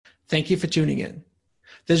Thank you for tuning in.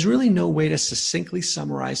 There's really no way to succinctly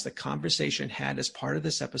summarize the conversation had as part of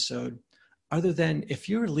this episode, other than if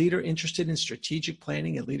you're a leader interested in strategic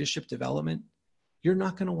planning and leadership development, you're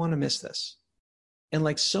not going to want to miss this. And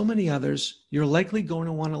like so many others, you're likely going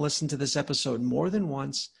to want to listen to this episode more than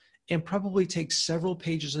once and probably take several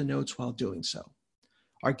pages of notes while doing so.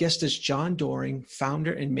 Our guest is John Doering,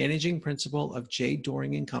 founder and managing principal of J.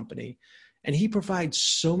 Doering & Company, and he provides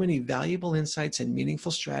so many valuable insights and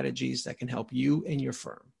meaningful strategies that can help you and your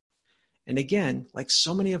firm. And again, like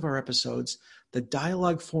so many of our episodes, the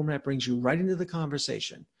dialogue format brings you right into the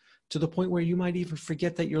conversation, to the point where you might even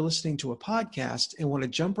forget that you're listening to a podcast and want to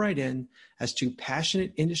jump right in as two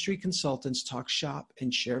passionate industry consultants talk shop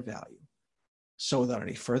and share value. So without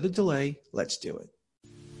any further delay, let's do it.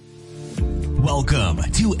 Welcome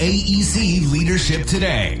to AEC Leadership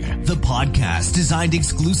Today, the podcast designed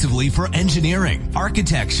exclusively for engineering,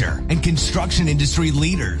 architecture, and construction industry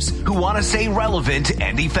leaders who want to stay relevant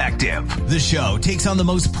and effective. The show takes on the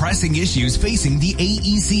most pressing issues facing the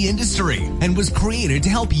AEC industry and was created to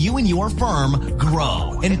help you and your firm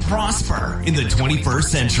grow and prosper in the 21st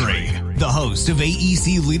century. The host of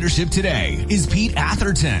AEC Leadership Today is Pete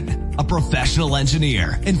Atherton, a professional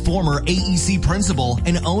engineer and former AEC principal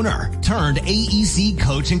and owner turned AEC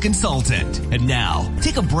coach and consultant. And now,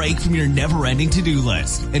 take a break from your never-ending to-do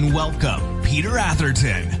list and welcome Peter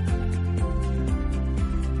Atherton.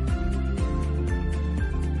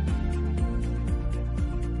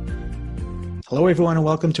 Hello, everyone, and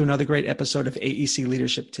welcome to another great episode of AEC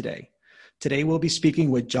Leadership Today. Today, we'll be speaking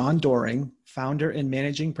with John Doering, founder and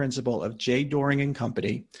managing principal of J. Doering &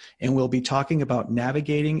 Company, and we'll be talking about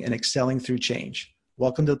navigating and excelling through change.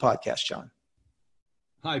 Welcome to the podcast, John.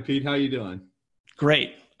 Hi, Pete. How are you doing?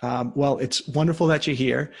 Great. Well, it's wonderful that you're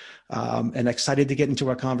here and excited to get into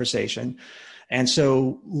our conversation. And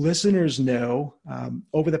so listeners know,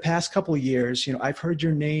 over the past couple of years, I've heard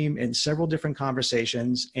your name in several different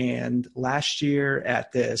conversations. And last year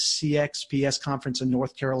at the CXPS conference in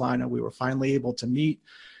North Carolina, we were finally able to meet,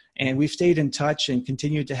 and we've stayed in touch and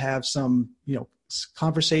continued to have some,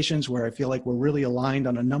 conversations where I feel like we're really aligned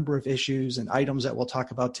on a number of issues and items that we'll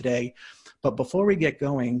talk about today. But before we get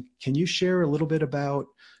going, can you share a little bit about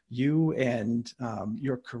you and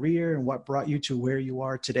your career and what brought you to where you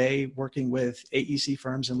are today working with AEC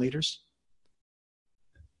firms and leaders?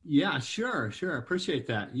 Yeah, sure. Appreciate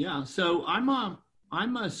that. Yeah. So I'm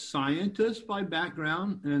a scientist by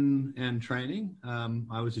background and training.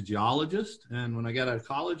 I was a geologist, and when I got out of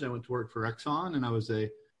college, I went to work for Exxon, and I was a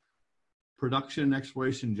production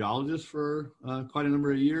exploration geologist for quite a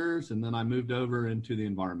number of years. And then I moved over into the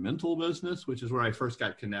environmental business, which is where I first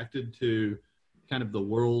got connected to kind of the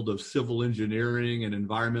world of civil engineering and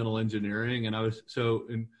environmental engineering. And so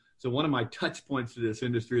one of my touch points to this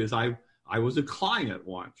industry is I was a client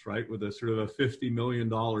once, right, with a sort of a $50 million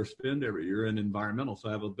spend every year in environmental. So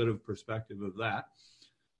I have a bit of perspective of that.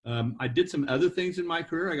 I did some other things in my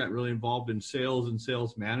career. I got really involved in sales and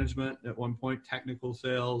sales management at one point, technical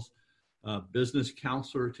sales, business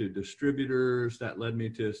counselor to distributors. That led me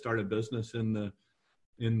to start a business in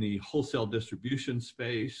the wholesale distribution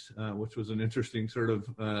space, which was an interesting sort of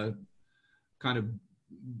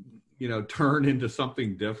turn into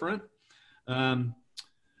something different.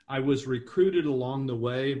 I was recruited along the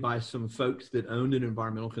way by some folks that owned an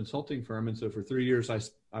environmental consulting firm. And so for 3 years,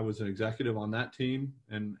 I was an executive on that team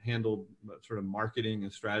and handled sort of marketing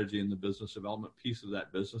and strategy and the business development piece of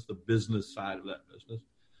that business, the business side of that business.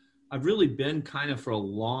 I've really been kind of for a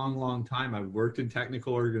long, long time. I've worked in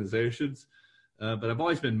technical organizations. But I've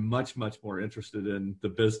always been much, much more interested in the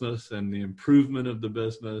business and the improvement of the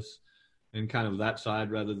business and kind of that side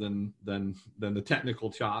rather than the technical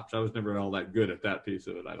chops. I was never all that good at that piece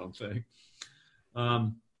of it, I don't think.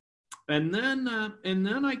 And then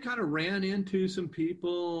I kind of ran into some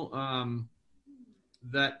people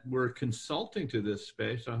that were consulting to this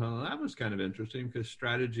space. I thought that was kind of interesting because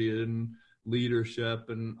strategy and leadership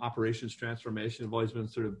and operations transformation have always been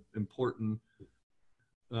sort of important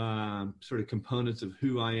sort of components of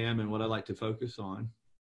who I am and what I like to focus on.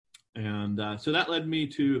 And so that led me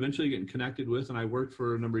to eventually getting connected with, and I worked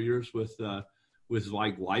for a number of years with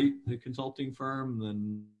Zweig White, the consulting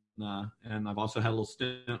firm, and I've also had a little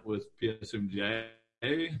stint with PSMJ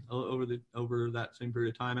over that same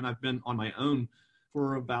period of time. And I've been on my own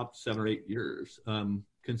for about 7 or 8 years,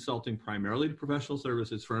 consulting primarily to professional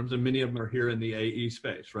services firms, and many of them are here in the AE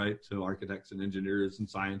space, right? So architects and engineers and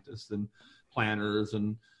scientists and planners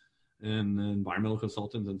and environmental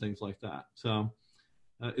consultants and things like that. So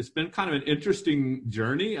it's been kind of an interesting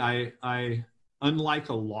journey. I unlike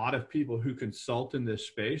a lot of people who consult in this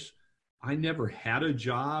space, I never had a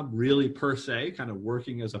job really per se, kind of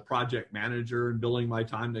working as a project manager and billing my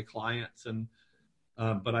time to clients.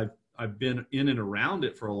 But I've been in and around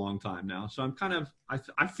it for a long time now. So I'm kind of,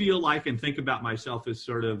 I feel like and think about myself as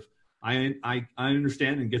sort of, I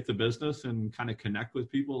understand and get the business and kind of connect with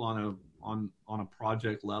people on a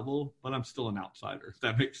project level, but I'm still an outsider, if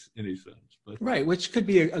that makes any sense. But right, which could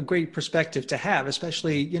be a great perspective to have,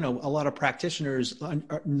 especially, a lot of practitioners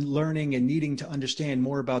are learning and needing to understand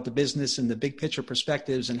more about the business and the big picture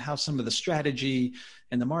perspectives and how some of the strategy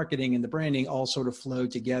and the marketing and the branding all sort of flow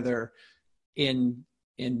together in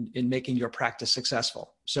making your practice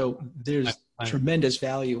successful. So there's tremendous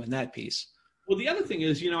value in that piece. Well, the other thing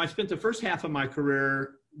is, I spent the first half of my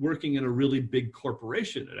career working in a really big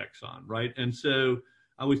corporation at Exxon, right? And so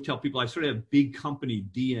I always tell people I sort of have big company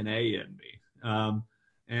DNA in me.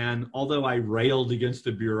 And although I railed against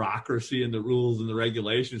the bureaucracy and the rules and the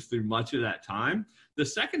regulations through much of that time, the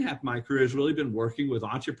second half of my career has really been working with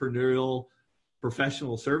entrepreneurial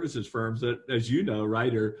professional services firms that, as you know,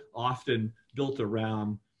 right, are often built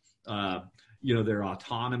around they're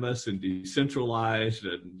autonomous and decentralized,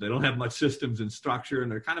 and they don't have much systems and structure,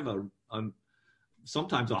 and they're kind of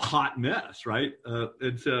sometimes a hot mess, right?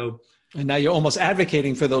 And now you're almost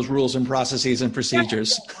advocating for those rules and processes and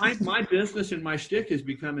procedures. Yeah, my business and my shtick has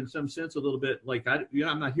become, in some sense, a little bit like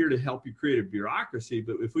I'm not here to help you create a bureaucracy,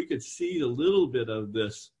 but if we could see a little bit of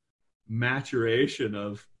this maturation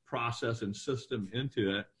of process and system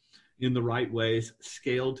into it in the right ways,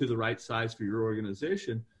 scaled to the right size for your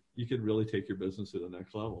organization, you can really take your business to the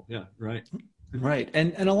next level. Yeah, right. Right.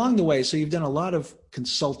 And along the way, so you've done a lot of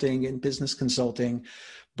consulting and business consulting,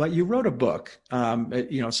 but you wrote a book,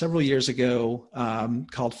 several years ago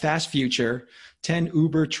called Fast Future, 10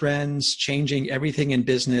 Uber Trends Changing Everything in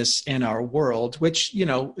Business and Our World, which,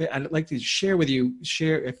 I'd like to share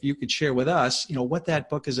if you could share with us, what that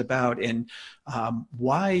book is about and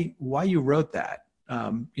why you wrote that.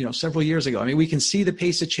 Several years ago. I mean, we can see the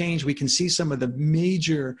pace of change. We can see some of the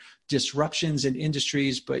major disruptions in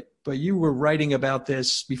industries, but you were writing about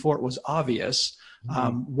this before it was obvious.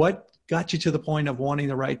 What got you to the point of wanting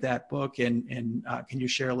to write that book? And can you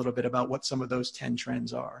share a little bit about what some of those 10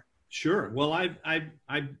 trends are? Sure. Well,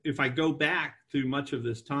 if I go back to much of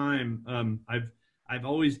this time, I've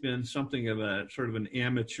always been something of a sort of an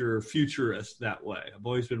amateur futurist that way. I've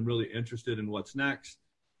always been really interested in what's next,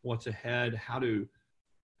 what's ahead, how do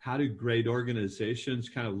great organizations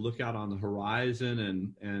kind of look out on the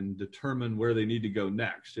horizon and determine where they need to go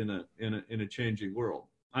next in a changing world.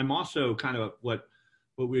 I'm also kind of what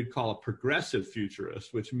we'd call a progressive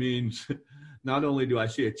futurist, which means not only do I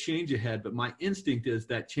see a change ahead, but my instinct is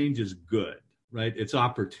that change is good, right? It's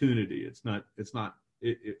opportunity.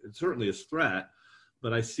 It certainly is threat,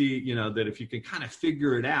 but I see, that if you can kind of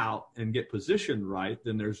figure it out and get positioned right,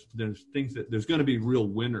 then there's things that there's going to be real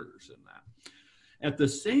winners in that. At the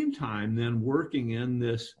same time, then working in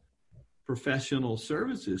this professional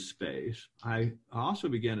services space, I also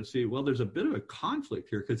began to see, well, there's a bit of a conflict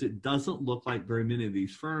here because it doesn't look like very many of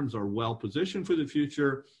these firms are well positioned for the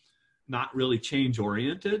future, not really change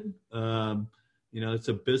oriented. It's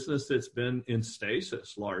a business that's been in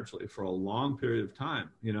stasis largely for a long period of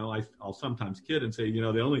time. I'll sometimes kid and say,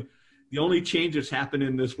 the only change that's happened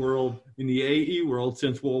in this world, in the AE world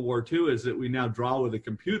since World War II, is that we now draw with a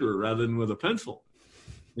computer rather than with a pencil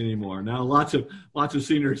anymore. Now, lots of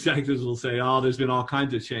senior executives will say, oh, there's been all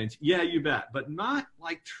kinds of change. Yeah, you bet, but not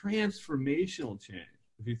like transformational change.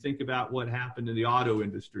 If you think about what happened in the auto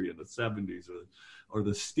industry in the 70s or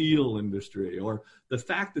the steel industry, or the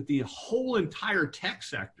fact that the whole entire tech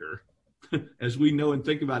sector, as we know and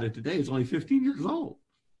think about it today, is only 15 years old.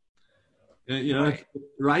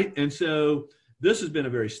 Right? And so this has been a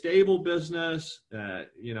very stable business. Kind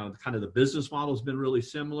of the business model has been really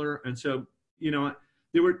similar. And so,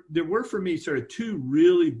 there were for me sort of two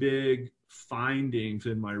really big findings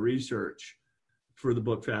in my research for the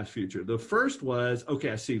book Fast Future. The first was,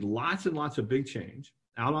 okay, I see lots and lots of big change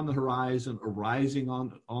out on the horizon, arising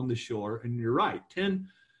on the shore. And you're right, 10,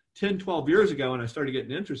 12 years ago, when I started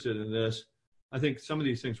getting interested in this, I think some of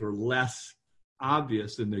these things were less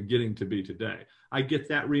obvious than they're getting to be today. I get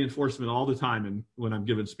that reinforcement all the time when I'm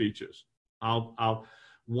giving speeches.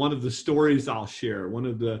 One of the stories I'll share, one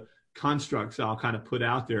of the constructs I'll kind of put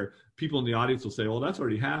out there, people in the audience will say, well, that's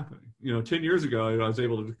already happening. 10 years ago, I was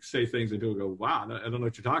able to say things and people go, wow, I don't know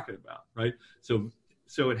what you're talking about, right? So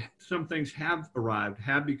some things have arrived,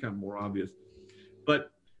 have become more obvious.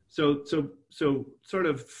 But so sort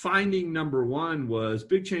of finding number one was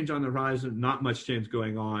big change on the horizon, not much change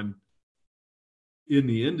going on in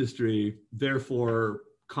the industry, therefore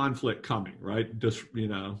conflict coming, right? Just,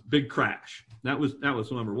 big crash. That was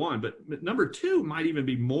number one. But number two might even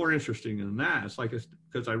be more interesting than that. It's like,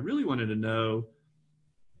 because I really wanted to know,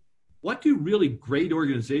 what do really great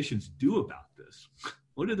organizations do about this?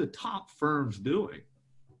 What are the top firms doing?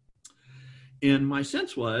 And my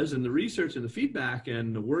sense was, and the research and the feedback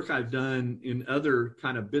and the work I've done in other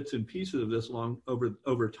kind of bits and pieces of this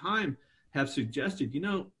over time have suggested,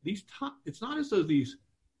 it's not as though these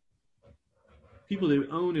people that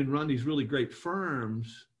own and run these really great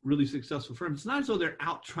firms, really successful firms, it's not as though they're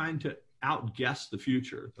out trying to outguess the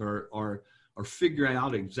future or figure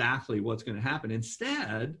out exactly what's going to happen.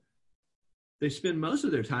 Instead, they spend most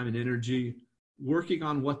of their time and energy working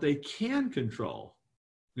on what they can control,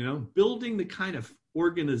 building the kind of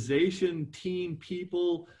organization, team,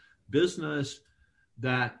 people, business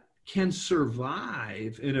that can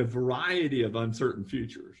survive in a variety of uncertain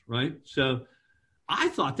futures, right? So I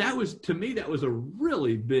thought that was a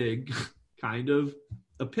really big kind of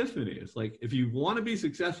epiphany. It's like, if you want to be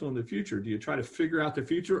successful in the future, do you try to figure out the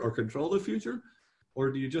future or control the future? Or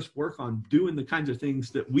do you just work on doing the kinds of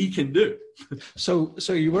things that we can do? So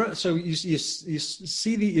you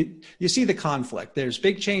see the conflict. There's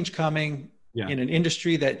big change coming in an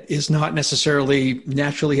industry that is not necessarily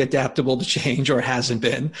naturally adaptable to change, or hasn't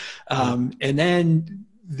been. And then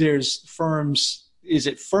there's firms. Is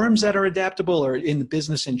it firms that are adaptable, or in the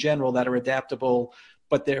business in general that are adaptable?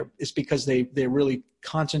 But it's because they're really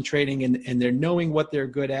concentrating and they're knowing what they're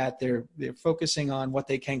good at. They're focusing on what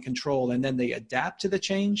they can control, and then they adapt to the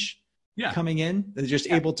change coming in. They're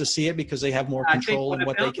just able to see it because they have more control of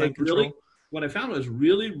what they can control. What I found was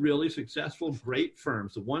really, really successful, great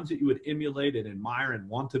firms, the ones that you would emulate and admire and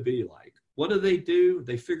want to be like. What do?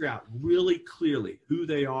 They figure out really clearly who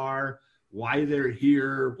they are, why they're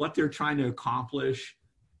here, what they're trying to accomplish,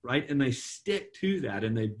 right? And they stick to that,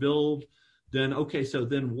 and they build. Then, okay, so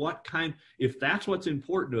then if that's what's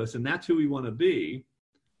important to us and that's who we want to be,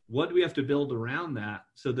 what do we have to build around that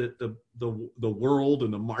so that the world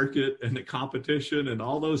and the market and the competition and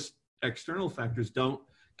all those external factors don't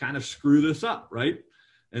kind of screw this up, right?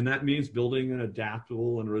 And that means building an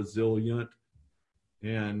adaptable and resilient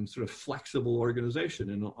and sort of flexible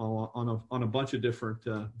organization on a bunch of different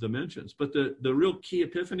dimensions. But the real key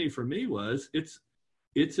epiphany for me was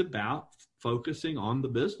it's about focusing on the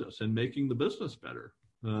business and making the business better.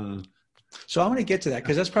 So I want to get to that,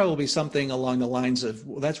 because that's probably something along the lines of,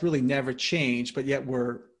 well, that's really never changed, but yet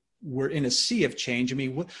we're in a sea of change. I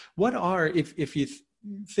mean, what are, if you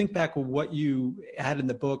think back on what you had in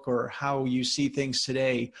the book or how you see things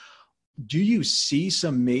today, do you see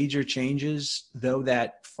some major changes though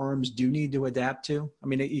that firms do need to adapt to? I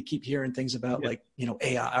mean, you keep hearing things about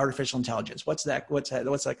AI, artificial intelligence. What's that going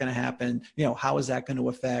to happen? How is that going to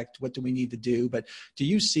affect? What do we need to do? But do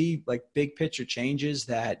you see like big picture changes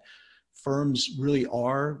that firms really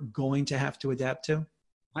are going to have to adapt to?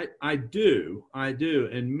 I do. And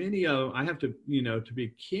I have to, to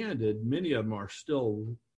be candid, many of them are still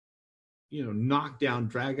knock down,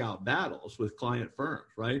 drag out battles with client firms,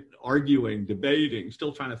 right? Arguing, debating,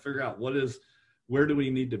 still trying to figure out where do we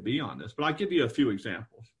need to be on this? But I'll give you a few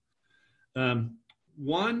examples.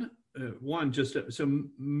 One, so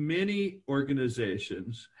many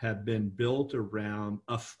organizations have been built around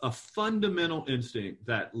a fundamental instinct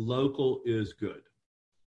that local is good.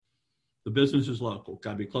 The business is local,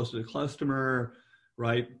 got to be close to the customer,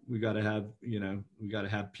 right? We got to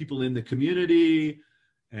have people in the community,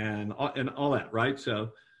 and all that, right?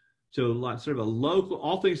 So sort of a local,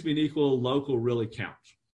 all things being equal, local really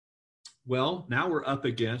counts. Well, now we're up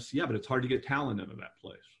against, but it's hard to get talent into that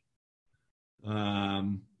place.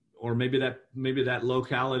 Or maybe that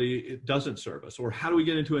locality, it doesn't serve us. Or how do we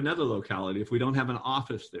get into another locality if we don't have an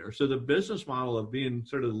office there? So the business model of being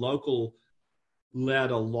sort of local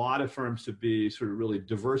led a lot of firms to be sort of really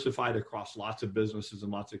diversified across lots of businesses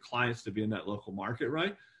and lots of clients to be in that local market,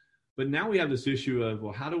 right? But now we have this issue of,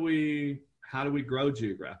 well, how do we grow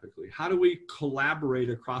geographically? How do we collaborate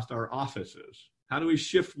across our offices? How do we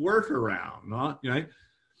shift work around? Right?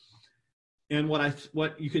 And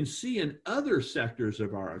what you can see in other sectors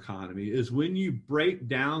of our economy is when you break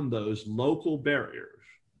down those local barriers.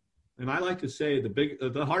 And I like to say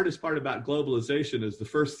the hardest part about globalization is the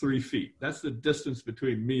first 3 feet. That's the distance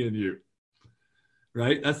between me and you.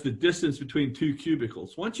 Right? That's the distance between 2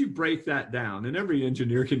 cubicles. Once you break that down, and every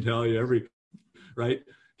engineer can tell you, every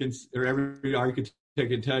architect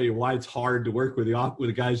can tell you why it's hard to work with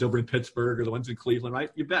the guys over in Pittsburgh or the ones in Cleveland, right?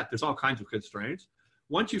 You bet. There's all kinds of constraints.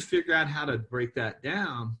 Once you figure out how to break that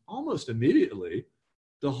down, almost immediately,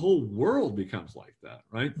 the whole world becomes like that,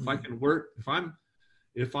 right? Mm-hmm.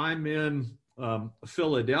 If I'm in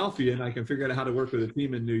Philadelphia and I can figure out how to work with a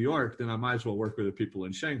team in New York, then I might as well work with the people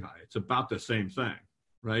in Shanghai. It's about the same thing,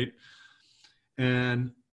 right?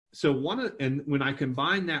 And so when I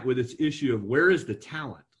combine that with this issue of where is the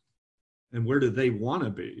talent and where do they want to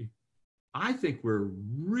be, I think we're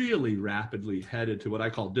really rapidly headed to what I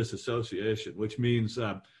call disassociation, which means,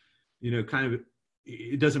 kind of,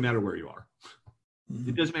 it doesn't matter where you are.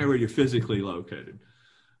 It doesn't matter where you're physically located.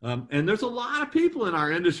 And there's a lot of people in our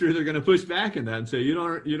industry that are going to push back in that and say, you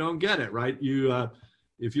don't get it, right?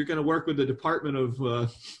 If you're going to work with the department of,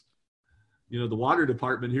 the water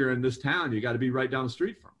department here in this town, you got to be right down the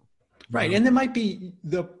street from them. Right. And there might be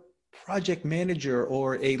the project manager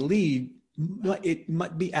or a lead. It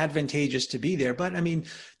might be advantageous to be there, but I mean,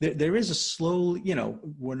 there is a slow,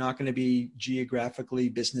 we're not going to be geographically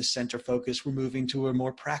business center focused. We're moving to a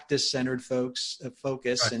more practice centered focus,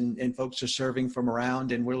 right. and folks are serving from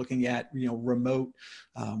around, and we're looking at, remote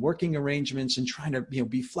working arrangements and trying to,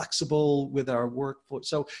 be flexible with our workforce.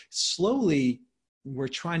 So slowly we're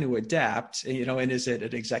trying to adapt, and is it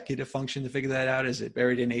an executive function to figure that out? Is it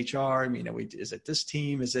buried in HR? I mean, is it this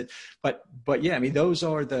team? Is it, but yeah, I mean, those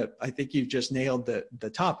are I think you've just nailed the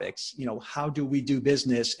topics. How do we do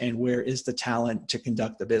business, and where is the talent to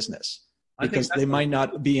conduct the business? Because they might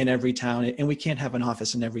not be in every town, and we can't have an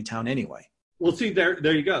office in every town anyway. Well, see,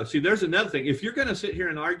 there you go. See, there's another thing. If you're going to sit here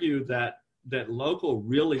and argue that local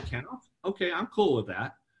really counts, okay, I'm cool with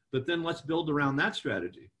that. But then let's build around that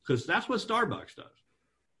strategy, because that's what Starbucks does,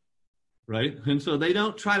 right? And so they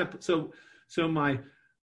don't try to.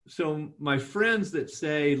 So my friends that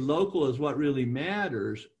say local is what really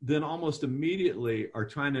matters, then almost immediately are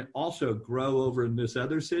trying to also grow over in this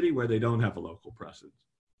other city where they don't have a local presence.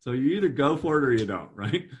 So you either go for it or you don't,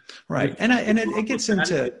 right? Right. And it gets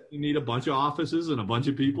into, you need a bunch of offices and a bunch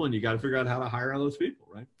of people, and you got to figure out how to hire all those people,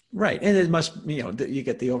 right? Right. And it must, you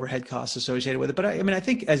get the overhead costs associated with it. But I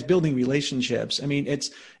think as building relationships, I mean,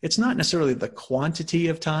 it's not necessarily the quantity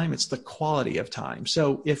of time, it's the quality of time.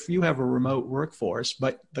 So if you have a remote workforce,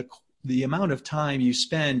 but the amount of time you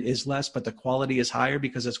spend is less, but the quality is higher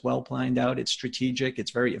because it's well planned out, it's strategic,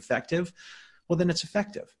 it's very effective, well, then it's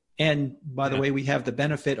effective. And by the way, we have the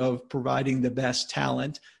benefit of providing the best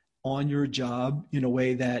talent on your job in a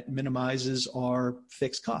way that minimizes our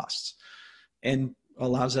fixed costs and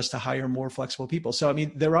allows us to hire more flexible people. So, I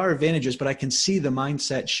mean, there are advantages, but I can see the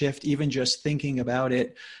mindset shift, even just thinking about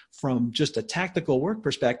it from just a tactical work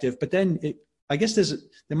perspective. But then I guess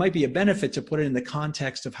there might be a benefit to put it in the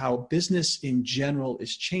context of how business in general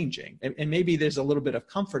is changing. And maybe there's a little bit of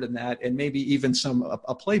comfort in that, and maybe even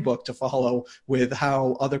a playbook to follow with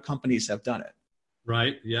how other companies have done it.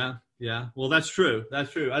 Right. Yeah. Yeah. Well, that's true. That's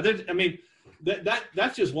true. I mean,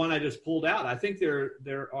 that's just one I just pulled out. I think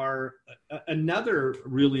there are another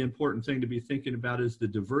really important thing to be thinking about is the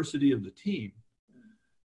diversity of the team.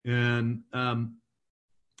 And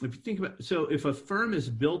if you think about, so if a firm is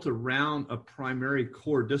built around a primary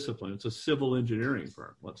core discipline, it's a civil engineering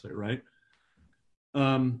firm, let's say, right?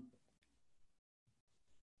 Then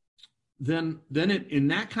in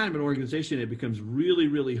that kind of an organization, it becomes really,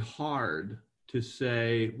 really hard to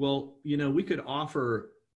say, well, we could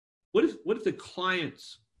offer. What if the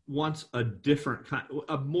clients wants a different kind,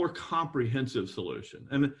 a more comprehensive solution?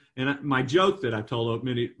 And my joke that I've told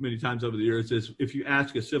many times over the years is, if you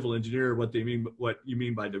ask a civil engineer what you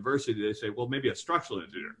mean by diversity, they say, well, maybe a structural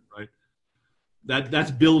engineer, right? That's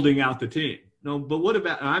building out the team. No, but what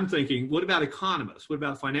about? I'm thinking, what about economists? What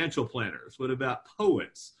about financial planners? What about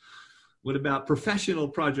poets? What about professional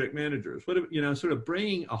project managers? Sort of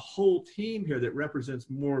bringing a whole team here that represents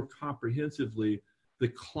more comprehensively the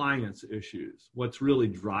client's issues, what's really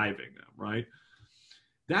driving them, right?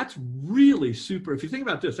 That's really super. If you think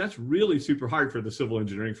about this, that's really super hard for the civil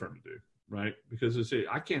engineering firm to do, right? Because they say,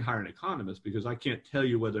 I can't hire an economist because I can't tell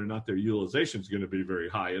you whether or not their utilization is going to be very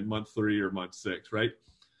high in month 3 or month 6, right?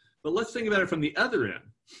 But let's think about it from the other end.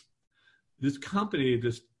 This company,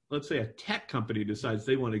 let's say a tech company decides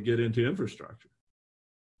they want to get into infrastructure,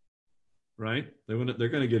 right? They're going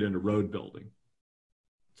to get into road building.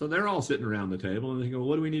 So they're all sitting around the table and they go, well,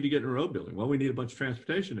 what do we need to get in road building? Well, we need a bunch of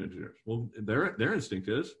transportation engineers. Well, their instinct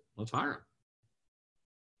is, let's hire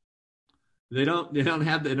them.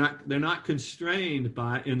 They're not constrained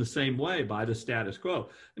in the same way by the status quo.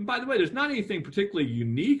 And by the way, there's not anything particularly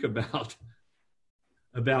unique about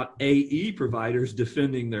AE providers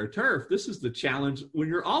defending their turf. This is the challenge when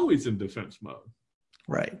you're always in defense mode.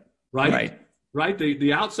 Right.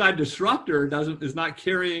 The outside disruptor is not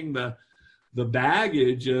carrying the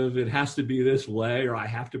baggage of it has to be this way, or I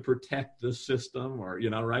have to protect this system, or,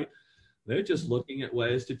 right? They're just looking at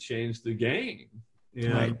ways to change the game.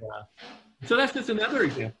 And, So that's just another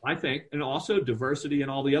example, I think, and also diversity in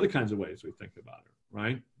all the other kinds of ways we think about it,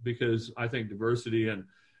 right? Because I think diversity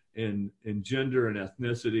in gender and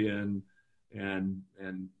ethnicity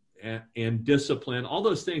and discipline, all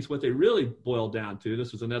those things, what they really boil down to,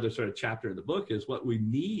 this was another sort of chapter in the book, is what we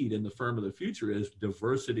need in the firm of the future is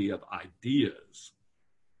diversity of ideas.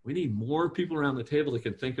 We need more people around the table that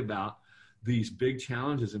can think about these big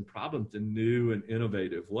challenges and problems in new and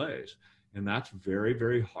innovative ways. And that's very,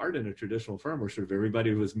 very hard in a traditional firm where sort of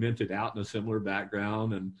everybody was minted out in a similar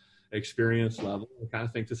background and experience level and kind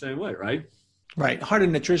of think the same way, right? Right. Hard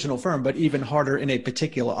in a traditional firm, but even harder in a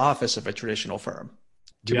particular office of a traditional firm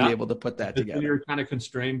to be able to put that together. You're kind of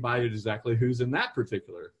constrained by exactly who's in that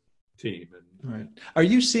particular team. Right. Are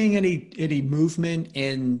you seeing any movement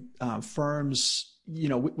in firms? You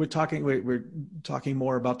know, we're talking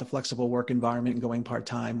more about the flexible work environment and going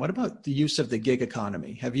part-time. What about the use of the gig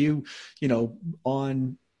economy? Have you,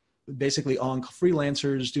 on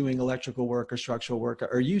freelancers doing electrical work or structural work,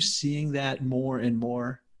 are you seeing that more and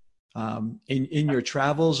more in your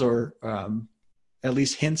travels, or at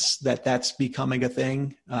least hints that that's becoming a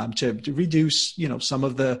thing to reduce, some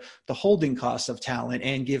of the holding costs of talent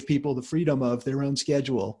and give people the freedom of their own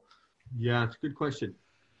schedule? Yeah, it's a good question.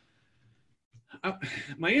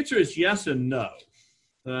 My answer is yes and no.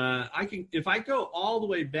 If I go all the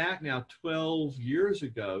way back now, 13 years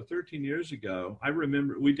ago, I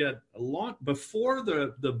remember we did before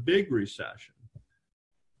the big recession.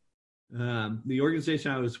 The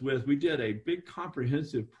organization I was with, we did a big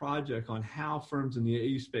comprehensive project on how firms in the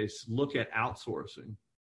AE space look at outsourcing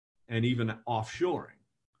and even offshoring.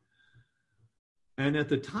 And at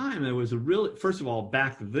the time, there was first of all,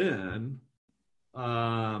 back then,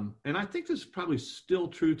 and I think this is probably still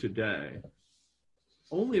true today,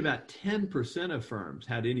 only about 10% of firms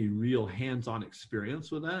had any real hands-on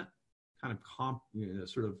experience with that kind of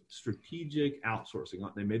sort of strategic outsourcing.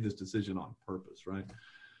 They made this decision on purpose, right?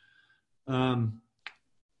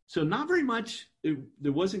 So not very much,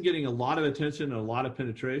 there wasn't getting a lot of attention and a lot of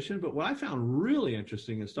penetration, but what I found really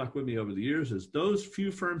interesting and stuck with me over the years is those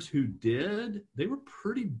few firms who did, they were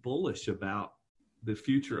pretty bullish about the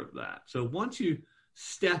future of that. So once you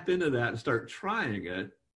step into that and start trying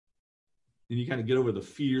it, and you kind of get over the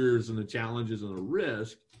fears and the challenges and the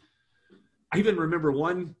risk. I even remember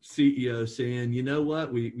one CEO saying, you know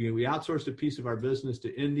what, we outsourced a piece of our business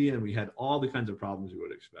to India, and we had all the kinds of problems you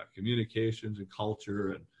would expect, communications and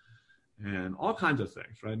culture and all kinds of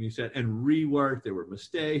things, right? And he said, and rework, there were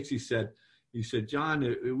mistakes. He said,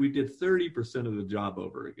 John, we did 30% of the job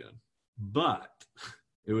over again, but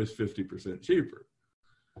it was 50% cheaper.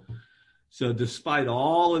 So despite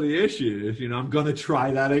all of the issues, I'm going to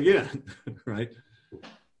try that again, right?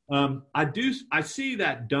 I see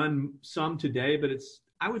that done some today, but it's,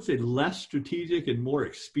 I would say, less strategic and more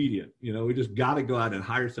expedient. We just got to go out and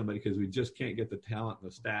hire somebody because we just can't get the talent and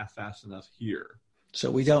the staff fast enough here. So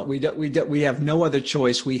we have no other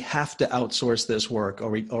choice. We have to outsource this work, or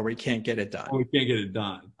we can't get it done. Or we can't get it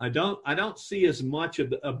done. I don't see as much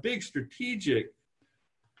of a big strategic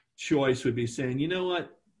choice would be saying, you know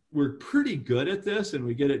what, we're pretty good at this and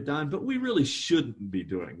we get it done, but we really shouldn't be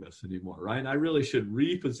doing this anymore, right? I really should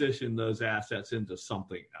reposition those assets into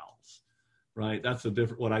something else, right? That's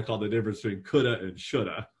what I call the difference between coulda and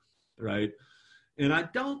shoulda, right? And I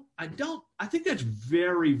think that's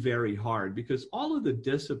very, very hard because all of the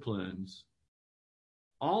disciplines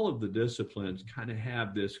kind of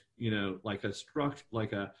have this, like a structure,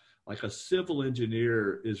 like a civil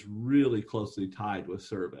engineer is really closely tied with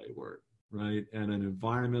survey work, right? And an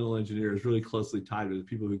environmental engineer is really closely tied with the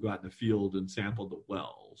people who go out in the field and sample the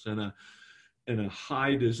wells. And a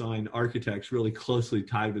high design architect's really closely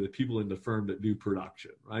tied with the people in the firm that do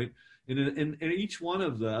production, right? And each one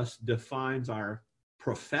of us defines our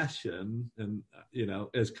profession and,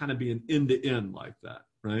 as kind of being end to end like that,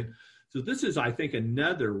 right? So this is, I think,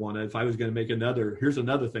 another one. If I was going to make here's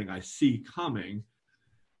another thing I see coming,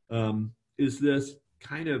 is this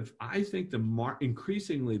kind of, I think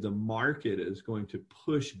increasingly the market is going to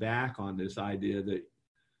push back on this idea that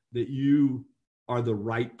you are the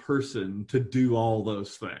right person to do all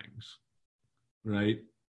those things, right?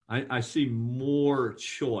 I see more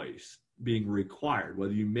choice being required,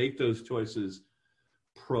 whether you make those choices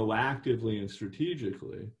proactively and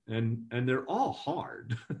strategically, and they're all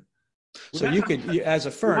hard. So as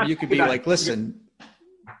a firm, you could be like, listen,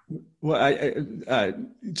 well,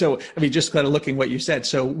 just kind of looking what you said.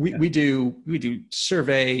 So we do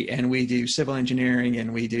survey, and we do civil engineering,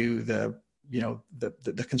 and we do the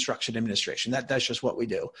construction administration. That's just what we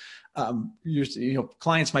do.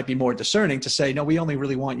 Clients might be more discerning to say, no, we only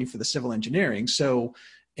really want you for the civil engineering. So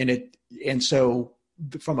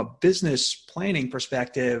from a business planning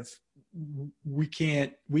perspective,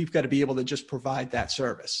 we've got to be able to just provide that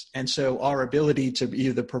service. And so our ability to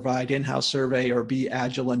either provide in-house survey or be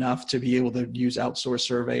agile enough to be able to use outsourced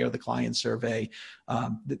survey or the client survey,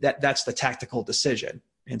 that's the tactical decision.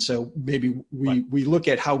 And so maybe we look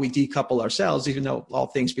at how we decouple ourselves, even though all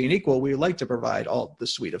things being equal, we like to provide all the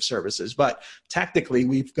suite of services, but tactically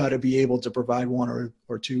we've got to be able to provide one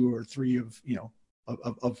or two or three of,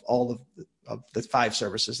 of all of the 5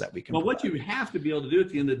 services that we can provide. What you have to be able to do at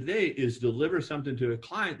the end of the day is deliver something to a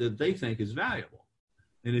client that they think is valuable.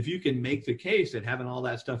 And if you can make the case that having all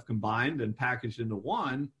that stuff combined and packaged into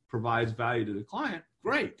one provides value to the client,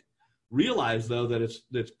 great. Realize though that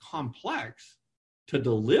it's complex to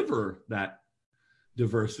deliver that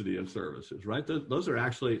diversity of services, right? There's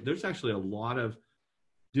actually a lot of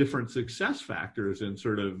different success factors in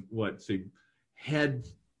sort of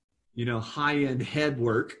high-end head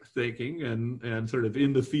work thinking and sort of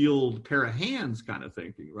in the field pair of hands kind of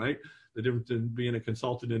thinking, right? The difference in being a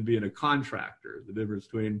consultant and being a contractor, the difference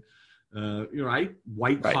between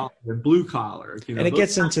white collar and blue collar. And it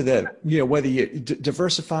gets into the, whether you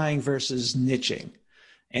diversifying versus niching.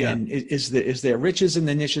 And is there riches in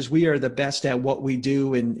the niches? We are the best at what we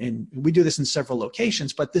do. And we do this in several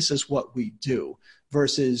locations, but this is what we do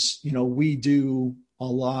versus, we do a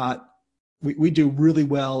lot. We do really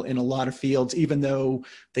well in a lot of fields, even though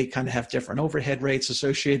they kind of have different overhead rates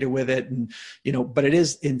associated with it. And, but it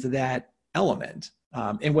is into that element.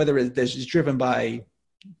 And whether it's driven by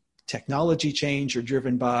technology change or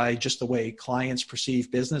driven by just the way clients perceive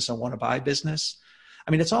business and want to buy business. I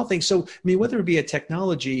mean, it's all things. So, whether it be a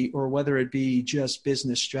technology or whether it be just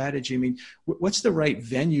business strategy, what's the right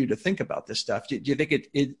venue to think about this stuff? Do you think it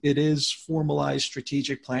is formalized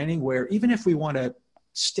strategic planning where even if we want to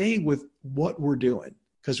stay with what we're doing,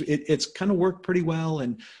 because it's kind of worked pretty well,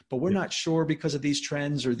 but we're not sure because of these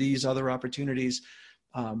trends or these other opportunities.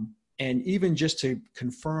 And even just to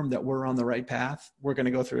confirm that we're on the right path, we're going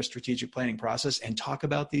to go through a strategic planning process and talk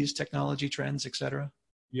about these technology trends, et cetera.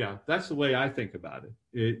 Yeah, that's the way I think about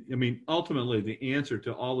it. Ultimately, the answer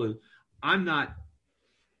to all of,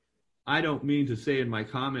 I don't mean to say in my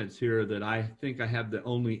comments here that I think I have the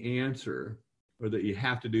only answer or that you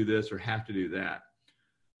have to do this or have to do that.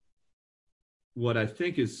 What I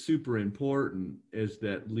think is super important is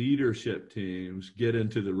that leadership teams get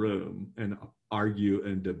into the room and argue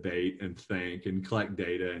and debate and think and collect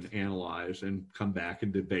data and analyze and come back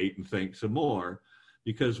and debate and think some more.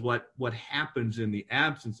 Because what happens in the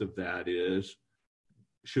absence of that is,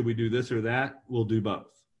 should we do this or that? We'll do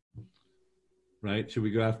both, right? Should we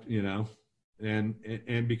go after,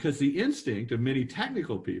 and because the instinct of many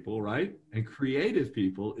technical people, right, and creative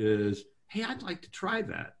people is, hey, I'd like to try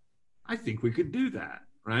that. I think we could do that,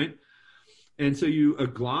 right? And so you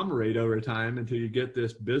agglomerate over time until you get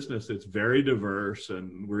this business that's very diverse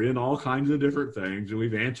and we're in all kinds of different things. And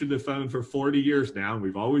we've answered the phone for 40 years now. And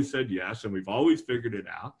we've always said yes. And we've always figured it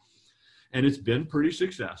out. And it's been pretty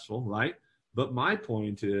successful, right? But my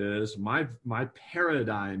point is, my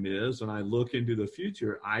paradigm is, when I look into the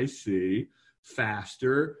future, I see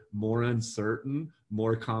faster, more uncertain,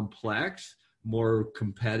 more complex, more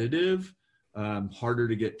competitive, harder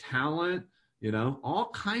to get talent,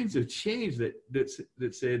 all kinds of change that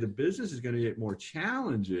say the business is going to get more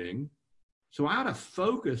challenging. So I ought to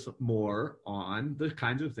focus more on the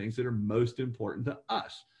kinds of things that are most important to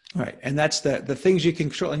us. Right. And that's the things you can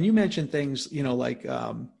control. And you mentioned things, like,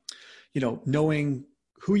 knowing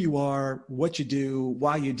who you are, what you do,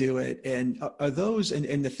 why you do it. And are those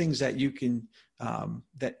and the things that you can,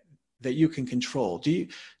 that you can control?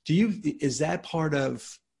 Is that part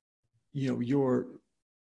of, your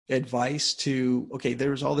advice to, okay,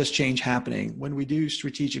 there's all this change happening. When we do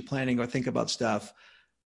strategic planning or think about stuff,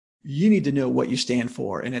 you need to know what you stand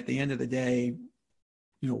for. And at the end of the day,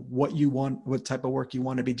 what you want, what type of work you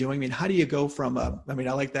want to be doing. How do you go from I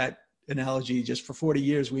like that analogy. Just for 40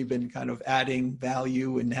 years, we've been kind of adding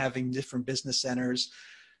value and having different business centers.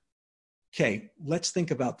 Okay, let's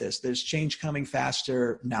think about this. There's change coming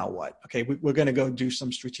faster. Now what? Okay, we're going to go do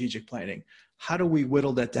some strategic planning. How do we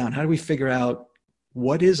whittle that down? How do we figure out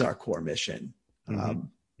what is our core mission?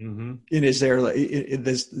 And is there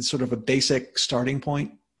this sort of a basic starting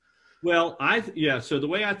point? Well, so the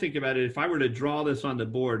way I think about it, if I were to draw this on the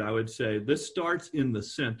board, I would say this starts in the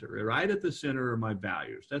center. Right at the center are my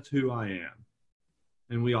values. That's who I am.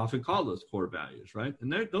 And we often call those core values, right?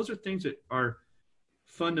 And those are things that are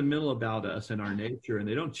fundamental about us and our nature, and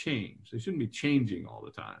they don't change. They shouldn't be changing all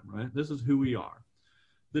the time, right? This is who we are.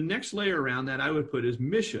 The next layer around that I would put is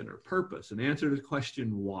mission or purpose, and answer to the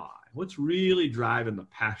question why. What's really driving the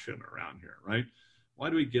passion around here, right? Why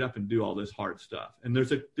do we get up and do all this hard stuff? And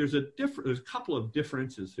there's a couple of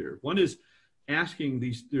differences here. One is asking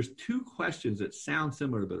there's two questions that sound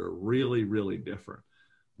similar but are really, really different.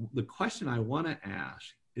 The question I want to ask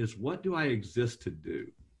is, what do I exist to do?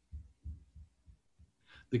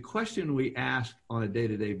 The question we ask on a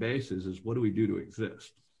day-to-day basis is, what do we do to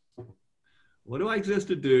exist? What do I exist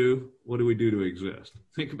to do? What do we do to exist?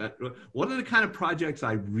 Think about, what are the kind of projects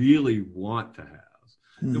I really want to have?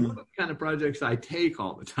 And what are the kind of projects I take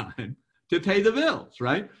all the time to pay the bills,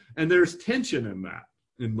 right? And there's tension in that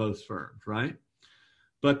in most firms, right?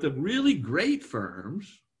 But the really great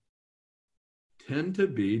firms tend to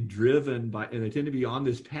be driven by, and they tend to be on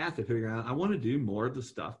this path of figuring out, I want to do more of the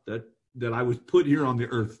stuff that I was put here on the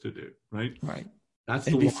earth to do, right? Right. That's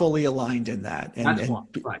and be fully aligned in that.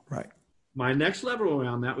 Right. My next level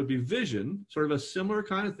around that would be vision, sort of a similar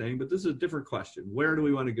kind of thing, but this is a different question. Where do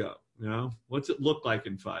we want to go? You know, what's it look like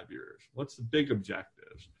in 5 years? What's the big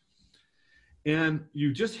objectives? And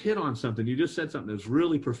you just hit on something. You just said something that's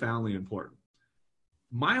really profoundly important.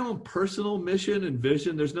 My own personal mission and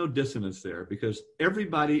vision, there's no dissonance there because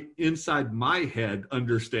everybody inside my head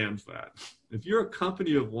understands that. If you're a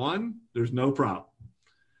company of one, there's no problem.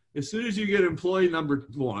 As soon as you get employee number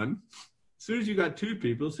one, as soon as you got two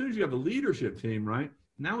people, as soon as you have a leadership team, right?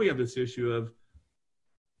 Now we have this issue of,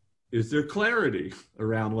 is there clarity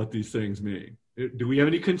around what these things mean? Do we have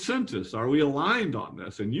any consensus? Are we aligned on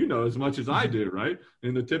this? And you know as much as I do, right?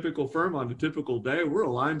 In the typical firm on a typical day, we're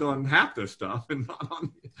aligned on half this stuff and not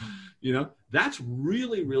on, you know, that's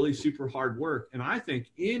really, really super hard work. And I think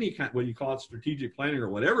any kind, whether you call it strategic planning or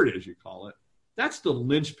whatever it is you call it, that's the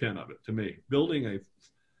linchpin of it to me. Building a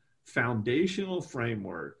foundational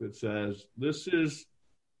framework that says, this is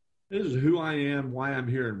who I am, why I'm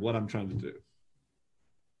here, and what I'm trying to do.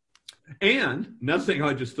 And another thing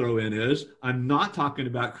I just throw in is, I'm not talking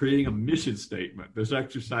about creating a mission statement, this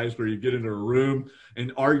exercise where you get into a room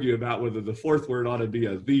and argue about whether the fourth word ought to be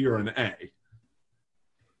a the or an a.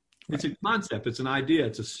 It's a concept, it's an idea,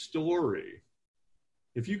 it's a story.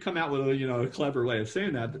 If you come out with a clever way of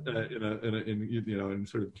saying that and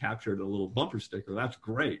sort of captured a little bumper sticker, that's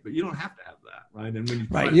great. But you don't have to have that, right? And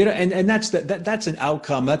when you and that's an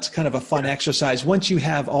outcome. That's kind of a fun exercise. Once you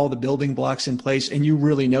have all the building blocks in place, and you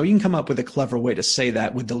really know, you can come up with a clever way to say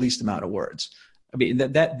that with the least amount of words. I mean,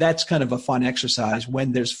 that's kind of a fun exercise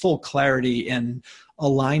when there's full clarity and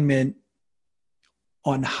alignment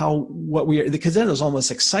on what we are, because then there's almost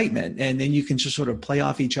excitement, and then you can just sort of play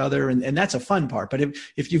off each other, and that's a fun part. But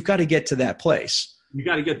if you've got to get to that place, you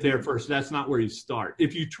got to get there first. That's not where you start.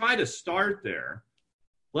 If you try to start there,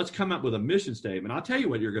 let's come up with a mission statement. I'll tell you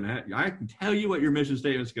what you're going to have. I can tell you what your mission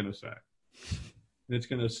statement is going to say. It's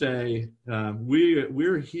going to say,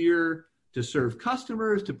 we're here to serve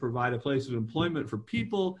customers, to provide a place of employment for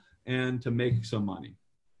people, and to make some money.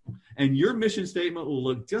 And your mission statement will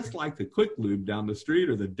look just like the Quick Lube down the street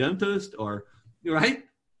or the dentist, or right.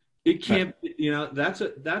 It can't,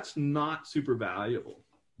 that's not super valuable.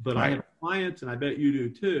 But I have clients, and I bet you do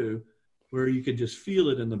too, where you can just feel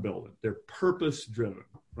it in the building. They're purpose driven,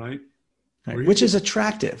 right? Which is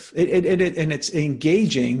attractive. And it's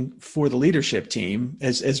engaging for the leadership team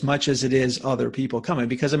as much as it is other people coming.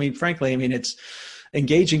 Because frankly, it's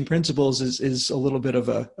engaging principals is a little bit of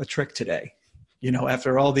a trick today.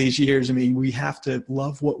 After all these years, we have to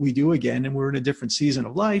love what we do again, and we're in a different season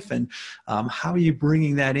of life. And how are you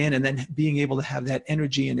bringing that in, and then being able to have that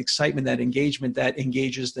energy and excitement, that engagement that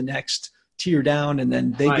engages the next tier down, and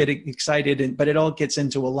then they get excited, but it all gets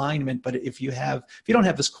into alignment. But if you don't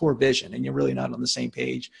have this core vision and you're really not on the same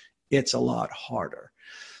page, it's a lot harder.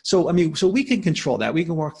 So, so we can control that. We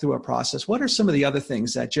can work through a process. What are some of the other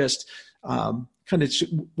things that just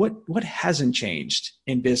what hasn't changed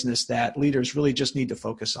in business that leaders really just need to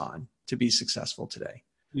focus on to be successful today?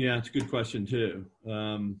 Yeah, it's a good question too.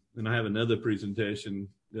 And I have another presentation,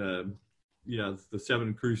 the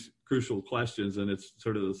 7 crucial questions, and it's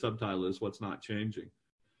sort of the subtitle is what's not changing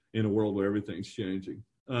in a world where everything's changing.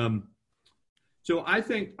 So I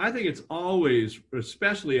think it's always,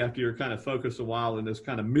 especially after you're kind of focused a while in this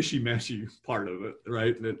kind of mishy-meshy part of it,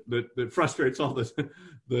 right? That frustrates all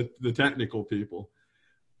the technical people.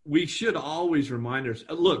 We should always remind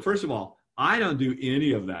ourselves, look, first of all, I don't do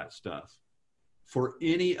any of that stuff for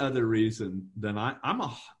any other reason than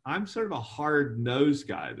I'm sort of a hard-nosed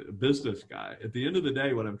guy, a business guy. At the end of the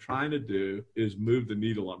day, what I'm trying to do is move the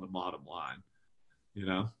needle on the bottom line.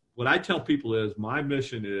 What I tell people is my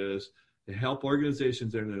mission is to help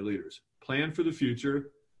organizations and their leaders plan for the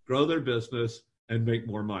future, grow their business, and make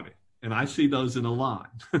more money. And I see those in a line,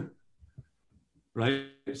 right?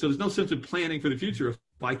 So there's no sense in planning for the future if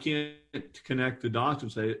I can't connect the dots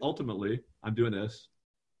and say, ultimately, I'm doing this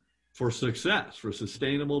for success, for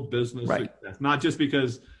sustainable business Right. success, not just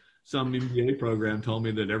because some MBA program told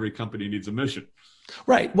me that every company needs a mission.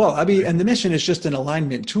 Right. Well, I mean, and the mission is just an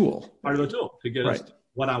alignment tool. Part of the tool to get Right. us.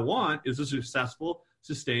 What I want is a successful,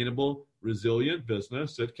 sustainable, resilient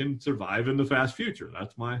business that can survive in the fast future.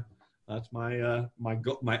 That's my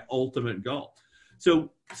ultimate goal.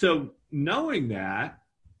 So knowing that,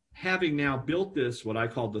 having now built this, what I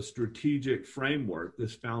call the strategic framework,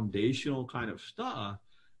 this foundational kind of stuff,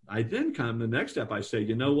 I then come the next step. I say,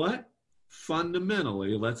 you know what?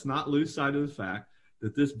 Fundamentally, let's not lose sight of the fact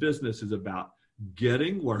that this business is about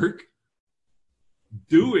getting work,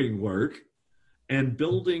 doing work, and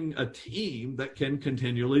building a team that can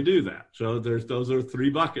continually do that. So those are three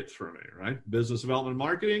buckets for me, right? Business development,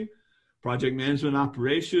 marketing, project management,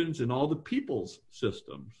 operations, and all the people's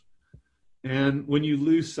systems. And when you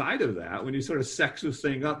lose sight of that, when you sort of sex this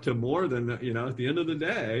thing up to more than, at the end of the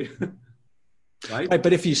day, right? Right.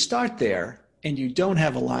 But if you start there and you don't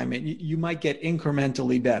have alignment, you might get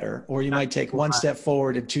incrementally better, or you might take one step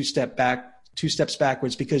forward and two steps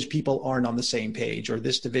backwards because people aren't on the same page, or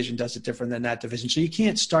this division does it different than that division. So you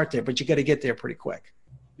can't start there, but you got to get there pretty quick.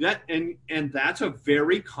 And that's a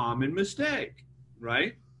very common mistake,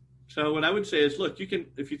 right? So what I would say is, look,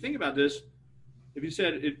 if you think about this, if you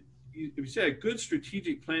said a good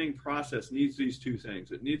strategic planning process needs these two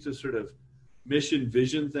things. It needs a sort of mission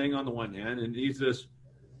vision thing on the one hand, and it needs this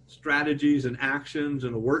strategies and actions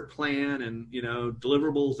and a work plan and,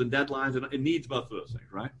 deliverables and deadlines. And it needs both of those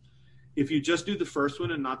things, right? If you just do the first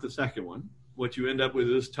one and not the second one, what you end up with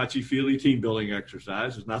is touchy-feely team building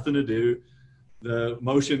exercise. There's nothing to do. The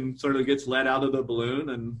motion sort of gets let out of the balloon.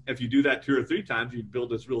 And if you do that 2 or 3 times, you build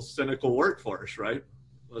this real cynical workforce, right?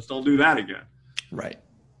 Let's don't do that again. Right.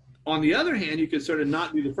 On the other hand, you could sort of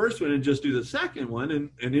not do the first one and just do the second one.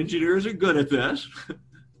 And engineers are good at this.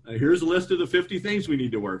 Here's a list of the 50 things we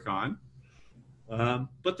need to work on.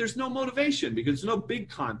 But there's no motivation because there's no big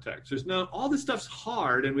context. All this stuff's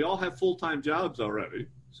hard and we all have full-time jobs already.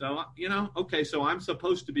 So, so I'm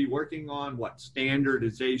supposed to be working on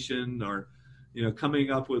standardization or,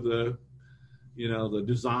 coming up with the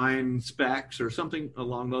design specs or something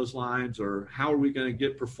along those lines, or how are we going to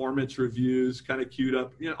get performance reviews kind of queued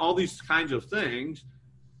up, all these kinds of things.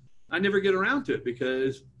 I never get around to it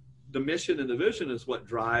because the mission and the vision is what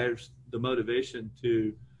drives the motivation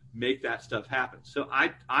to make that stuff happen. So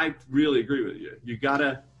I really agree with you. You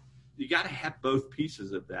gotta have both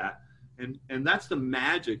pieces of that. And that's the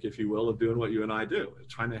magic, if you will, of doing what you and I do.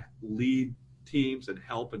 It's trying to lead teams and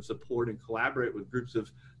help and support and collaborate with groups of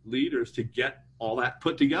leaders to get all that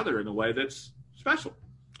put together in a way that's special.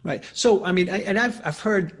 Right. So, I mean, I've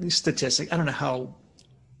heard statistics. I don't know how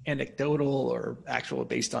anecdotal or actual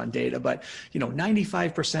based on data, but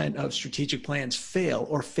 95% of strategic plans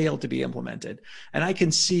fail to be implemented. And I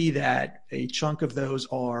can see that a chunk of those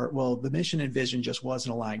are, the mission and vision just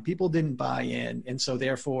wasn't aligned. People didn't buy in. And so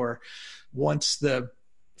therefore, once the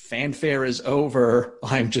fanfare is over,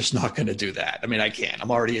 I'm just not going to do that. I mean, I can't. I'm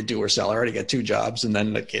already a doer seller. I already got 2 jobs and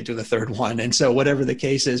then I can't do the third one. And so whatever the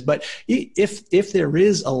case is, but if there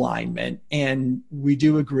is alignment and we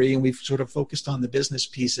do agree and we've sort of focused on the business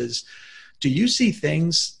pieces, do you see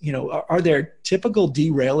things, are there typical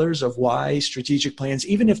derailers of why strategic plans,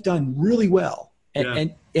 even if done really well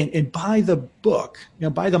and by the book,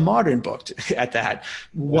 by the modern book at that,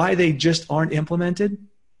 why they just aren't implemented?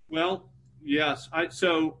 Well, yes. I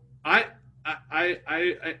also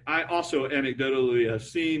anecdotally have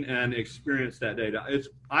seen and experienced that data.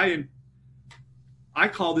 I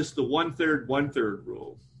call this the 1/3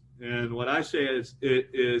 rule. And what I say is it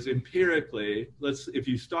is empirically, if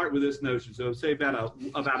you start with this notion, so say about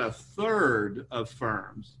a third of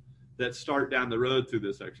firms that start down the road through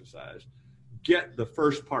this exercise get the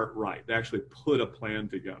first part right. They actually put a plan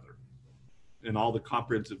together in all the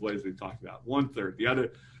comprehensive ways we talked about.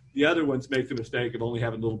 1/3. The other ones make the mistake of only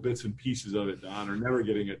having little bits and pieces of it done or never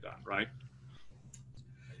getting it done, right?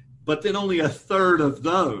 But then only a third of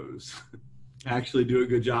those actually do a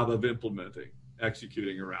good job of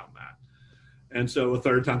executing around that. And so a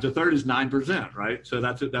third times a third is 9%, right? So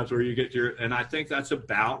that's where you get and I think that's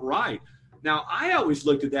about right. Now, I always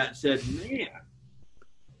looked at that and said, man,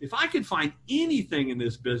 if I could find anything in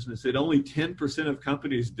this business that only 10% of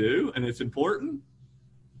companies do, and it's important,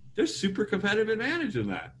 there's super competitive advantage in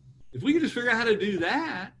that. If we could just figure out how to do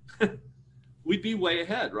that, we'd be way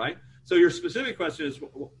ahead, right? So your specific question is,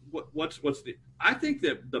 I think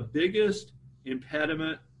that the biggest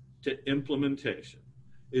impediment to implementation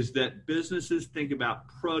is that businesses think about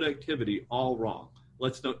productivity all wrong.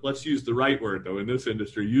 Let's use the right word though in this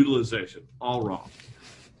industry, utilization, all wrong.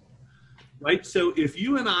 Right. So if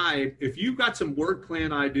you've got some work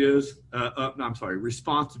plan ideas,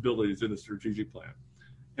 responsibilities in the strategic plan,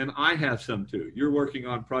 and I have some too. You're working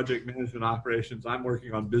on project management operations. I'm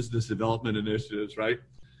working on business development initiatives, right?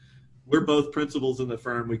 We're both principals in the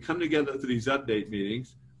firm. We come together for these update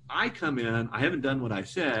meetings. I come in, I haven't done what I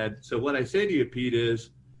said. So what I say to you, Pete, is,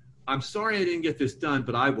 I'm sorry I didn't get this done,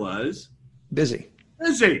 but I was busy,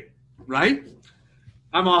 right?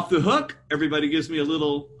 I'm off the hook. Everybody gives me a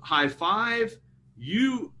little high five.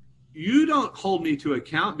 You don't hold me to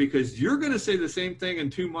account because you're going to say the same thing in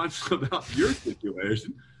 2 months about your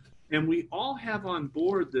situation. And we all have on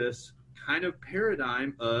board this kind of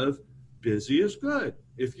paradigm of busy is good.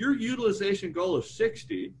 If your utilization goal is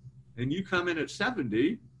 60 and you come in at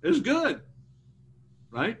 70, is good,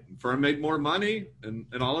 right? Firm make more money and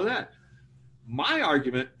all of that. My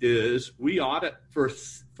argument is we ought to,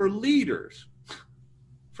 for leaders,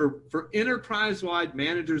 for enterprise-wide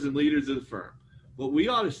managers and leaders of the firm, what we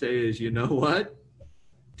ought to say is, you know what?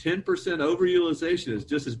 10% overutilization is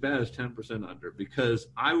just as bad as 10% under, because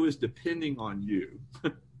I was depending on you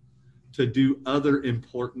to do other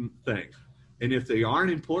important things. And if they aren't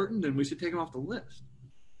important, then we should take them off the list.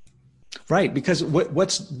 Right, because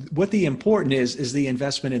what the important is the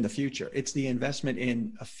investment in the future. It's the investment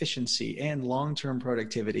in efficiency and long-term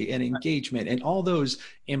productivity and engagement and all those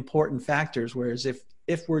important factors. Whereas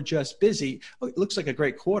if we're just busy, it looks like a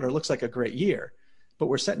great quarter, looks like a great year, but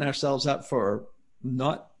we're setting ourselves up for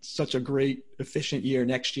not such a great efficient year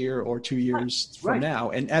next year or 2 years from now.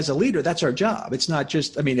 And as a leader, that's our job. It's not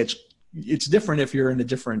just, I mean, it's different if you're in a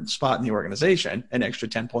different spot in the organization, an extra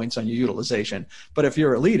 10 points on your utilization. But if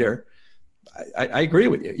you're a leader, I agree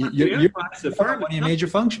with you. You're one of your major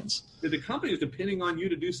functions. The company is depending on you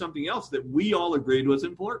to do something else that we all agreed was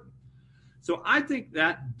important. So I think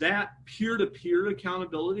that peer-to-peer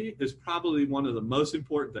accountability is probably one of the most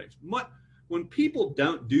important things. When people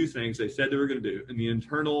don't do things they said they were going to do in the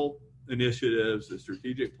internal initiatives, the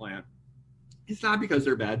strategic plan, it's not because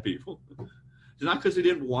they're bad people. It's not because they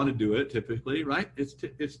didn't want to do it typically, right? It's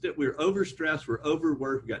that we're overstressed, we're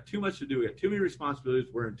overworked, we got too much to do, we got too many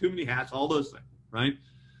responsibilities, we're in too many hats, all those things, right?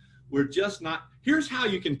 We're just not. Here's how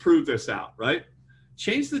you can prove this out, right?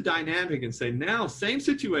 Change the dynamic and say, now, same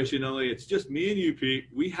situation, only it's just me and you, Pete.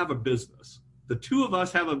 We have a business. The two of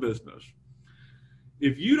us have a business.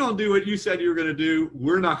 If you don't do what you said you were going to do,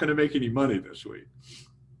 we're not going to make any money this week,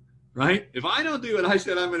 right? If I don't do what I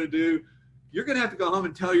said I'm going to do, you're going to have to go home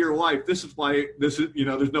and tell your wife, this is,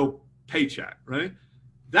 there's no paycheck, right?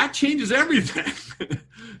 That changes everything.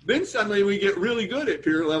 Then suddenly we get really good at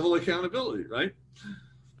peer level accountability, right?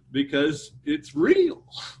 Because it's real.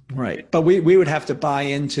 Right. But we would have to buy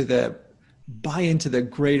into the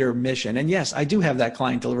greater mission. And yes, I do have that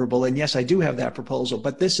client deliverable. And yes, I do have that proposal,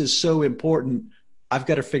 but this is so important. I've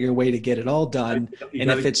got to figure a way to get it all done.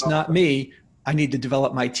 And if it's not me, I need to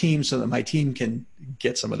develop my team so that my team can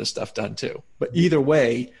get some of the stuff done too. But either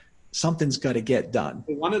way, something's got to get done.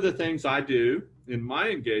 One of the things I do in my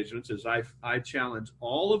engagements is I challenge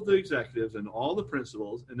all of the executives and all the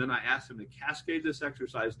principals, and then I ask them to cascade this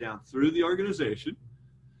exercise down through the organization.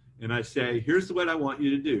 And I say, here's what I want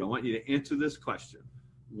you to do. I want you to answer this question.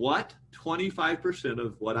 What 25%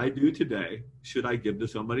 of what I do today should I give to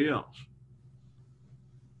somebody else?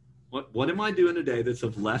 What am I doing today that's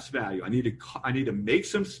of less value? I need to make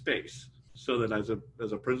some space so that as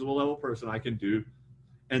a principal level person I can do.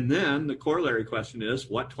 And then the corollary question is,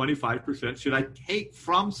 what 25% should I take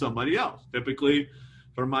from somebody else? Typically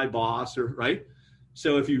from my boss, or right?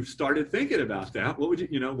 So if you started thinking about that, what would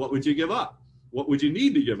you give up? What would you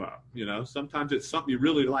need to give up? Sometimes it's something you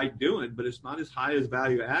really like doing, but it's not as high as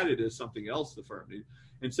value added as something else the firm needs.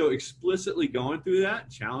 And so explicitly going through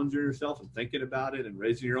that, challenging yourself and thinking about it and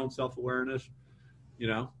raising your own self-awareness,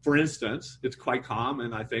 for instance, it's quite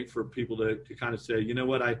common, I think, for people to kind of say, you know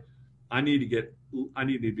what, I need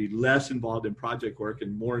to be less involved in project work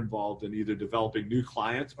and more involved in either developing new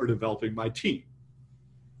clients or developing my team,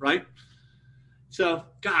 right? So,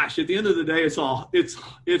 gosh, at the end of the day, it's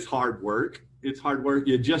hard work. It's hard work.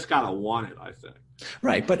 You just got to want it, I think.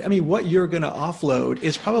 Right. But I mean, what you're going to offload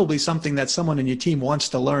is probably something that someone in your team wants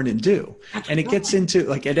to learn and do. And it gets into,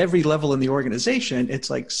 like, at every level in the organization,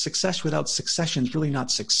 it's like success without succession is really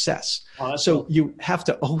not success. So you have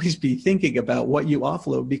to always be thinking about what you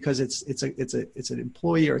offload, because it's an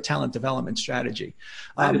employee or talent development strategy.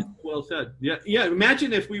 Well said. Yeah.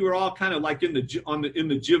 Imagine if we were all kind of like in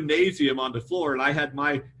the gymnasium on the floor, and I had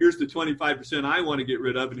here's the 25% I want to get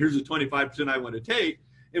rid of, and here's the 25% I want to take.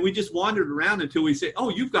 And we just wandered around until we say, oh,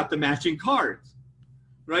 you've got the matching cards,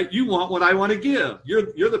 right? You want what I want to give.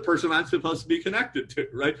 You're the person I'm supposed to be connected to,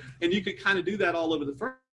 right? And you could kind of do that all over the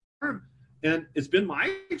firm. And it's been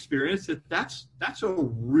my experience that that's a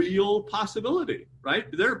real possibility, right?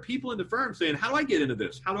 There are people in the firm saying, how do I get into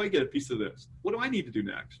this? How do I get a piece of this? What do I need to do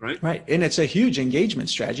next, right? Right. And it's a huge engagement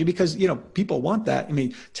strategy because, people want that. I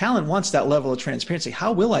mean, talent wants that level of transparency.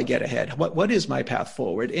 How will I get ahead? What is my path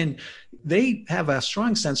forward? And they have a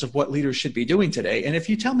strong sense of what leaders should be doing today. And if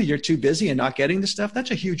you tell me you're too busy and not getting the stuff, that's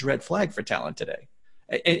a huge red flag for talent today.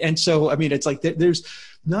 And so, I mean, it's like there's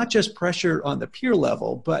not just pressure on the peer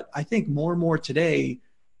level, but I think more and more today,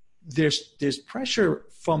 there's pressure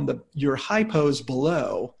from your hypos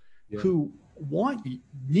below who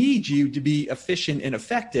need you to be efficient and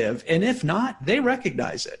effective. And if not, they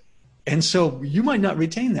recognize it. And so you might not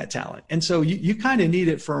retain that talent. And so you kind of need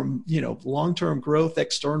it from, long-term growth,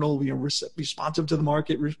 external, responsive to the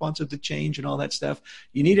market, responsive to change and all that stuff.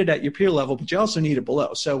 You need it at your peer level, but you also need it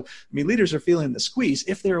below. So, I mean, leaders are feeling the squeeze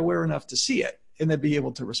if they're aware enough to see it and then be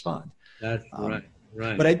able to respond. That's right.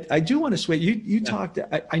 Right. But I do want to sway. You talked,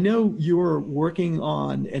 I know you're working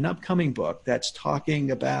on an upcoming book that's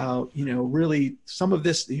talking about, really some of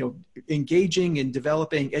this, engaging and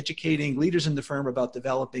developing, educating leaders in the firm about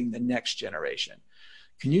developing the next generation.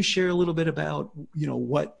 Can you share a little bit about,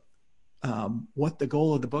 what the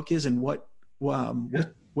goal of the book is and what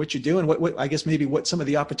you do and what I guess maybe what some of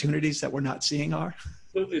the opportunities that we're not seeing are?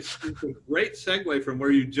 So it's a great segue from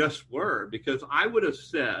where you just were, because I would have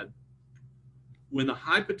said, when the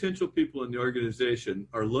high potential people in the organization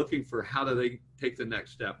are looking for how do they take the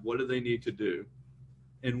next step, what do they need to do,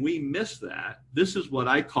 and we miss that, this is what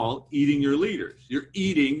I call eating your leaders. You're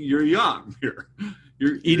eating your young here.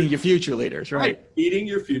 You're eating your future leaders, right? Eating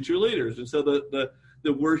your future leaders. And so the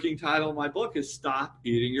working title of my book is Stop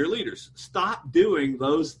Eating Your Leaders. Stop doing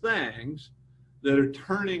those things that are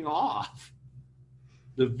turning off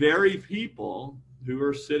the very people who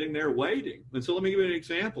are sitting there waiting. And so let me give you an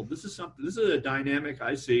example. This is a dynamic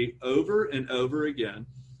I see over and over again.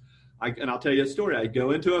 And I'll tell you a story. I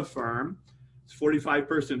go into a firm, it's a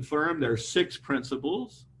 45-person firm. There are 6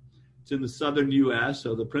 principals. It's in the southern U.S.,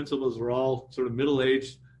 so the principals are all sort of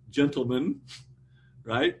middle-aged gentlemen,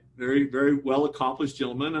 right? Very, very well-accomplished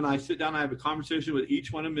gentlemen. And I sit down, I have a conversation with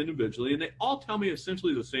each one of them individually, and they all tell me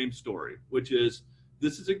essentially the same story, which is,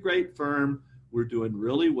 this is a great firm. We're doing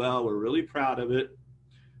really well. We're really proud of it.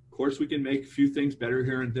 Of course, we can make a few things better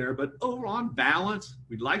here and there, but overall, on balance,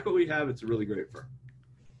 we like what we have. It's a really great firm.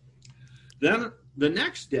 Then the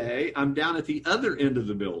next day, I'm down at the other end of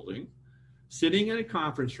the building, sitting in a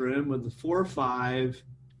conference room with the 4 or 5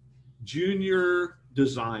 junior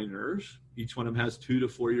designers. Each one of them has 2 to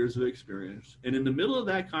 4 years of experience. And in the middle of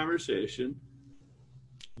that conversation,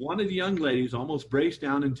 one of the young ladies almost breaks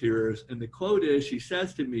down in tears, and the quote is, she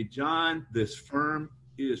says to me, "John, this firm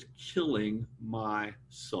is killing my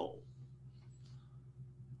soul."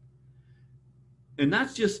 And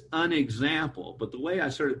that's just an example, but the way I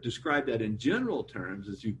sort of describe that in general terms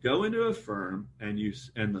is you go into a firm and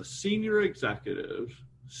the senior executives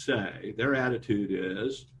say, their attitude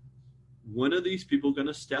is, when are these people going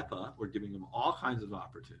to step up? We're giving them all kinds of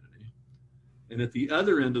opportunity. And at the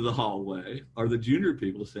other end of the hallway are the junior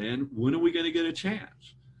people saying, when are we going to get a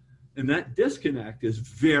chance? And that disconnect is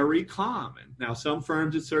very common. Now, some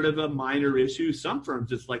firms, it's sort of a minor issue. Some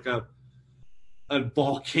firms, it's like a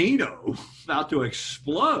volcano about to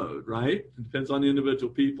explode, right? It depends on the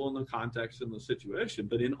individual people and the context and the situation.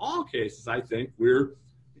 But in all cases, I think we're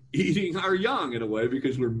eating our young in a way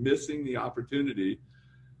because we're missing the opportunity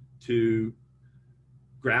to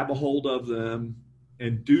grab a hold of them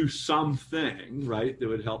and do something, right, that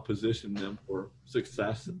would help position them for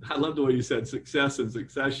success. I love the way you said success and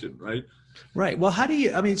succession, right? Right. Well, how do you,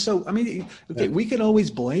 okay, we can always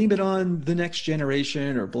blame it on the next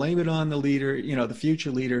generation or blame it on the leader, the future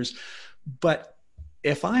leaders. But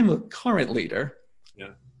if I'm a current leader,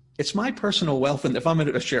 it's my personal wealth. And if I'm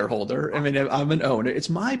a shareholder, if I'm an owner, it's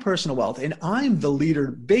my personal wealth. And I'm the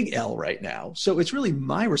leader, big L right now. So it's really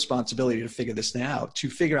my responsibility to figure this out, to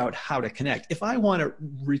figure out how to connect. If I want to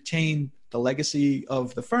retain the legacy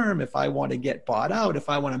of the firm, if I want to get bought out, if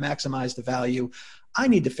I want to maximize the value, I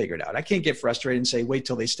need to figure it out. I can't get frustrated and say, wait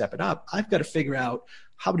till they step it up. I've got to figure out,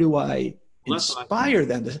 how do I inspire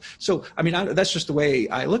them to, so, that's just the way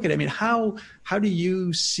I look at it. How do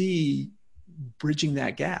you see bridging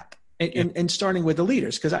that gap and starting with the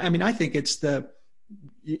leaders? Because I think it's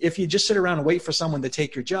if you just sit around and wait for someone to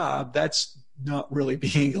take your job, that's not really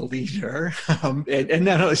being a leader.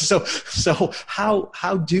 So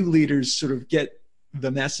how do leaders sort of get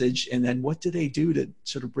the message, and then what do they do to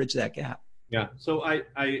sort of bridge that gap? Yeah. So I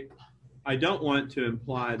don't want to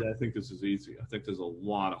imply that I think this is easy. I think there's a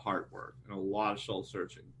lot of hard work and a lot of soul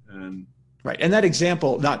searching, and Right. And that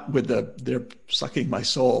example, not with they're sucking my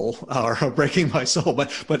soul or breaking my soul,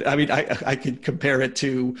 but I mean, I could compare it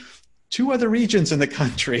to two other regions in the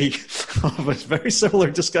country of a very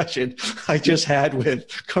similar discussion I just had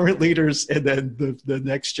with current leaders and then the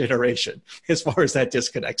next generation as far as that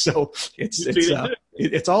disconnect. So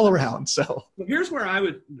it's all around. So here's where I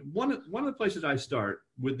would, one of the places I start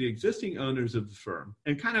with the existing owners of the firm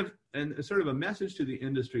and sort of a message to the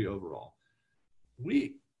industry overall.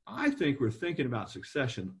 I think we're thinking about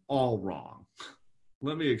succession all wrong.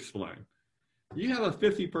 Let me explain. You have a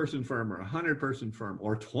 50-person firm or a 100-person firm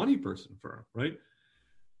or a 20-person firm, right?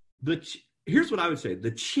 Here's what I would say.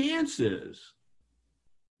 The chances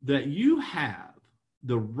that you have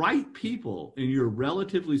the right people in your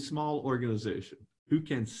relatively small organization who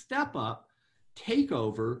can step up, take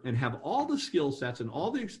over, and have all the skill sets and all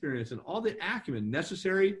the experience and all the acumen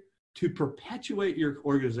necessary to perpetuate your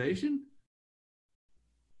organization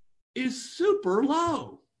is super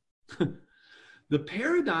low. The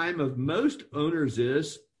paradigm of most owners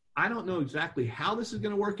is, I don't know exactly how this is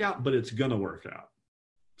going to work out, but it's going to work out.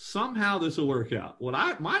 Somehow this will work out.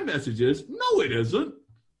 My message is, no, it isn't.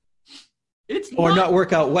 Or not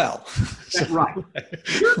work out well. Right.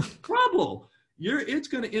 You're in trouble. It's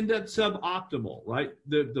going to end up suboptimal, right?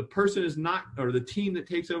 The person is not, or the team that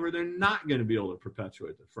takes over, they're not going to be able to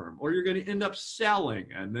perpetuate the firm, or you're going to end up selling,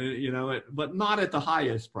 and but not at the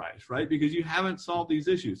highest price, right? Because you haven't solved these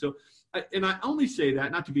issues. So, and I only say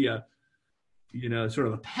that not to be a, sort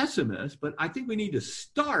of a pessimist, but I think we need to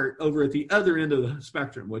start over at the other end of the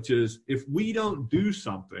spectrum, which is if we don't do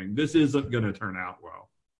something, this isn't going to turn out well,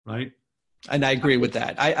 right? And I agree with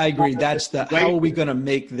that. I agree. That's how are we going to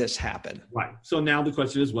make this happen? Right. So now the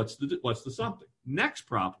question is, what's the something? Next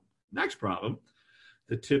problem,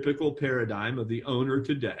 the typical paradigm of the owner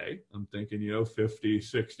today, I'm thinking, 50,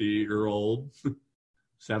 60-year-old,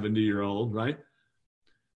 70-year-old, right?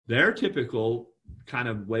 Their typical kind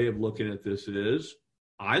of way of looking at this is,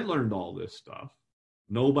 I learned all this stuff.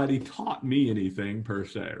 Nobody taught me anything per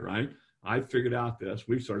se, right? I figured out this.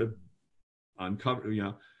 We've sort of uncovered,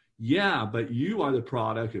 yeah, but you are the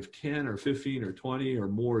product of 10 or 15 or 20 or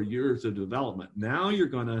more years of development. Now you're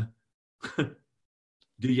going to,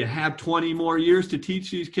 do you have 20 more years to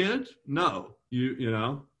teach these kids? No,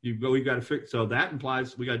 we've got to fix. So that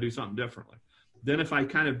implies we got to do something differently. Then if I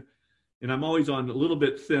and I'm always on a little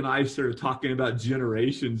bit thin ice sort of talking about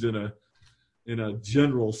generations in a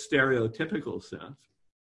general stereotypical sense.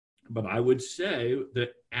 But I would say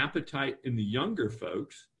that appetite in the younger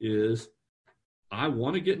folks is, I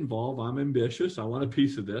want to get involved. I'm ambitious. I want a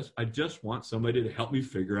piece of this. I just want somebody to help me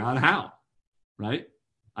figure out how, right?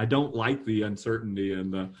 I don't like the uncertainty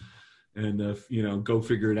and the go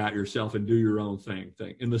figure it out yourself and do your own thing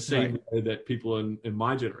in the same way that people in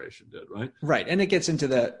my generation did, right? Right. And it gets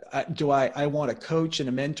into I want a coach and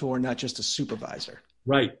a mentor, not just a supervisor.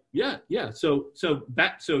 Right. Yeah. Yeah. So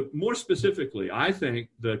more specifically, I think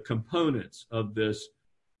the components of this,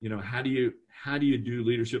 how do you do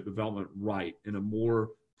leadership development right in a more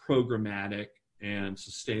programmatic and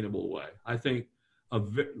sustainable way? I think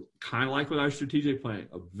kind of like with our strategic planning,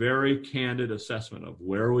 a very candid assessment of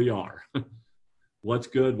where we are, what's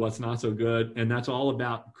good, what's not so good. And that's all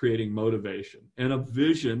about creating motivation and a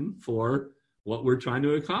vision for what we're trying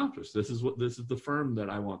to accomplish. This is the firm that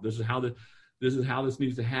I want. This is how this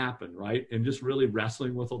needs to happen, right? And just really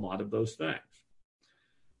wrestling with a lot of those things.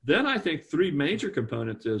 Then I think three major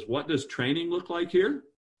components is, what does training look like here?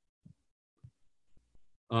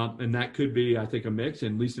 And that could be, I think, a mix.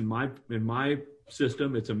 And at least in my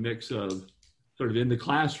system, it's a mix of sort of in the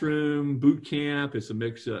classroom, boot camp. It's a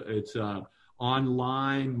mix. It's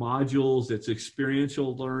online modules. It's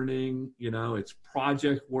experiential learning. It's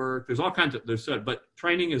project work. There's all kinds of but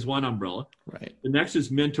training is one umbrella. Right. The next is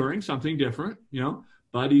mentoring, something different.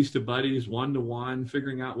 Buddies to buddies, one-to-one,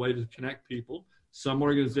 figuring out ways to connect people. Some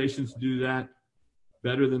organizations do that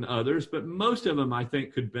better than others, but most of them, I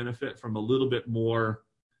think, could benefit from a little bit more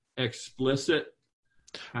explicit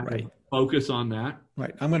focus on that.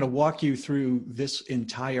 Right. I'm going to walk you through this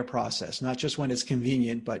entire process, not just when it's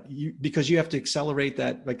convenient, but because you have to accelerate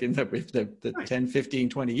that, like in the 10, 15,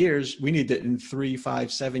 20 years, we need it in 3,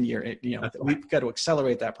 5, 7 year, we've got to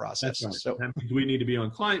accelerate that process. Right. So we need to be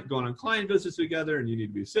going on client visits together, and you need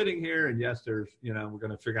to be sitting here, and yes, there's, we're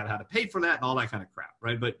going to figure out how to pay for that and all that kind of crap.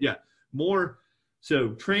 Right. But yeah, so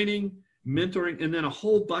training, mentoring, and then a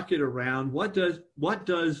whole bucket around what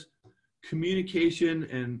does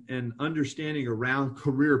communication and understanding around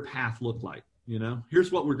career path look like?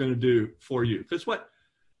 Here's what we're going to do for you. Because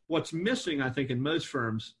what's missing, I think, in most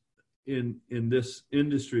firms in this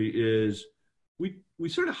industry is we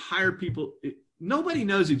sort of hire people. nobody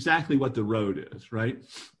knows exactly what the road is, right?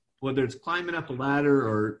 Whether it's climbing up a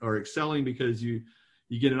ladder or excelling because you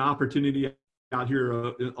get an opportunity out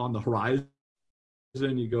here on the horizon,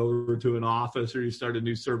 you go over to an office or you start a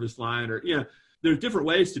new service line, or there's different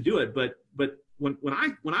ways to do it. But when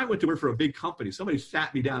I went to work for a big company, somebody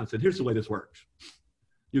sat me down and said, here's the way this works.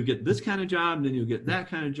 You'll get this kind of job, and then you'll get that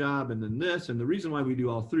kind of job, and then this. And the reason why we do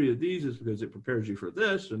all three of these is because it prepares you for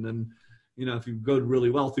this. And then, if you go really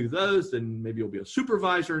well through those, then maybe you'll be a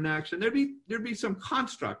supervisor next. And there'd be some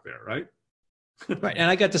construct there, right? Right. And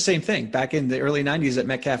I got the same thing back in the early 90s at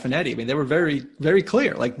Metcalf and Eddy. I mean, they were very, very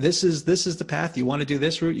clear. Like, this is the path. You want to do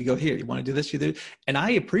this route, you go here. You want to do this, you do. And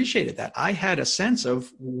I appreciated that. I had a sense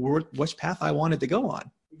of which path I wanted to go on.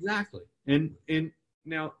 Exactly. And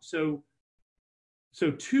now, so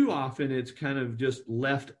too often it's kind of just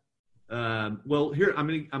left. Well, here, I'm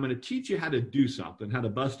going to teach you how to do something, how to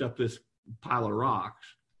bust up this pile of rocks.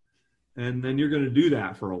 And then you're going to do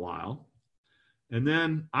that for a while. And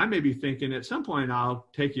then I may be thinking at some point I'll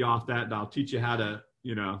take you off that and I'll teach you how to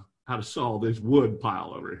solve this wood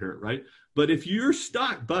pile over here, right? But if you're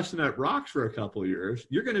stuck busting up rocks for a couple of years,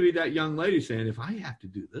 you're going to be that young lady saying, if I have to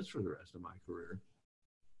do this for the rest of my career,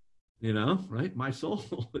 right? My soul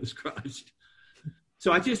is crushed.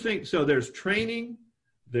 So I just think, so there's training,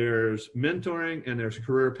 there's mentoring, and there's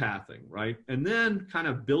career pathing, right? And then kind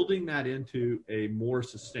of building that into a more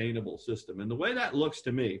sustainable system. And the way that looks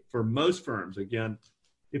to me, for most firms, again,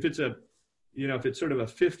 if it's sort of a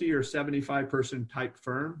 50 or 75 person type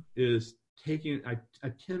firm, is I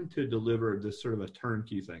tend to deliver this sort of a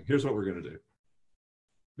turnkey thing. Here's what we're going to do.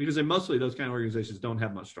 Because mostly those kind of organizations don't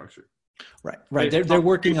have much structure. Right. They're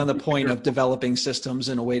working on the point of developing systems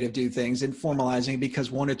and a way to do things and formalizing,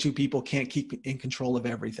 because one or two people can't keep in control of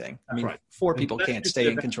everything. I mean, four people can't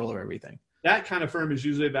stay in control of everything. That kind of firm is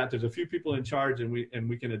usually about, there's a few people in charge and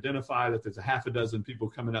we can identify that there's a half a dozen people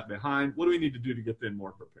coming up behind. What do we need to do to get them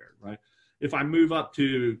more prepared, right? If I move up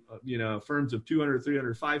to, firms of 200,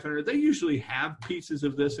 300, 500, they usually have pieces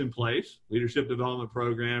of this in place, leadership development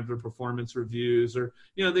programs or performance reviews, or,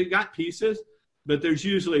 they got pieces. But there's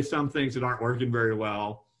usually some things that aren't working very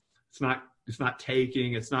well. It's not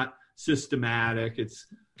taking, it's not systematic. It's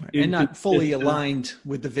and not fully aligned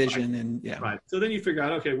with the vision. Right. And Right. So then you figure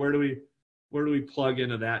out, okay, where do we plug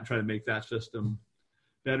into that and try to make that system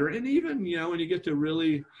better? And even, when you get to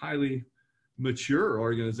really highly mature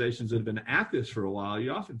organizations that have been at this for a while,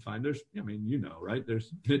 you often find right?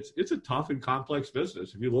 It's a tough and complex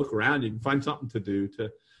business. If you look around, you can find something to do to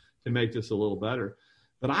make this a little better.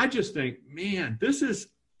 But I just think, man, this is,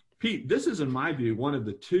 in my view, one of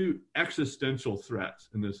the two existential threats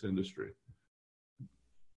in this industry.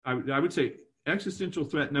 I would say existential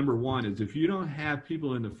threat number one is, if you don't have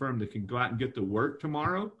people in the firm that can go out and get to work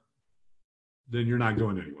tomorrow, then you're not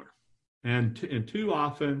going anywhere. And too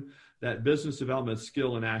often, that business development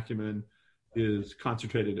skill and acumen is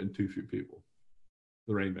concentrated in too few people,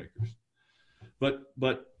 the rainmakers.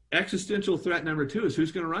 But existential threat number two is,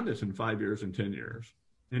 who's going to run this in 5 years and 10 years?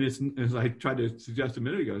 And it's, as I tried to suggest a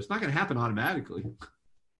minute ago, it's not going to happen automatically.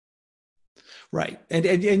 Right. And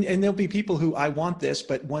there'll be people who, I want this,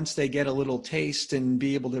 but once they get a little taste and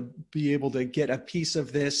be able to get a piece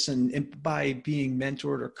of this, and by being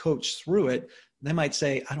mentored or coached through it, they might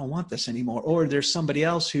say, I don't want this anymore. Or there's somebody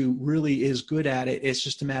else who really is good at it. It's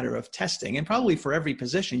just a matter of testing. And probably for every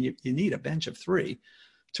position, you need a bench of three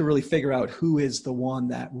to really figure out who is the one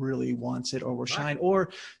that really wants it or will shine. Or,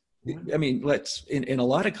 I mean, in a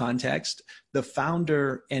lot of context, the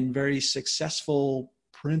founder and very successful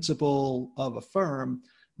principal of a firm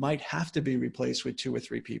might have to be replaced with 2 or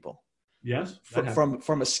 3 people. Yes.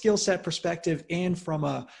 From a skill set perspective, and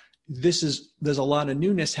from there's a lot of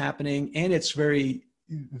newness happening, and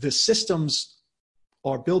the systems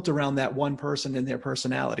are built around that one person and their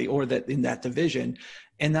personality, or that in that division.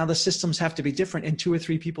 And now the systems have to be different, and 2 or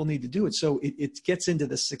 3 people need to do it. So it gets into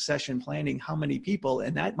the succession planning, how many people,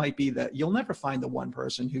 and that might be that you'll never find the one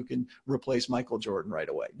person who can replace Michael Jordan right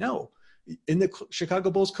away. No, and the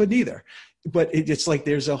Chicago Bulls couldn't either. But it's like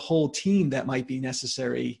there's a whole team that might be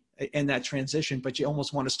necessary in that transition, but you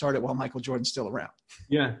almost want to start it while Michael Jordan's still around.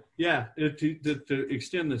 Yeah. To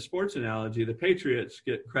extend the sports analogy, the Patriots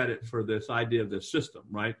get credit for this idea of this system,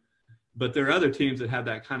 right? But there are other teams that have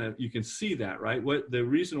that kind of, you can see that, right? What the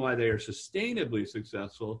reason why they are sustainably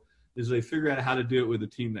successful is they figure out how to do it with the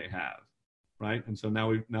team they have, right? And so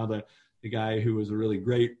now the guy who was a really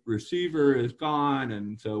great receiver is gone,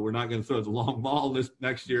 and so we're not going to throw the long ball this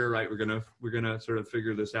next year, right? We're gonna sort of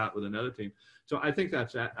figure this out with another team. So I think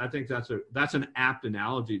that's an apt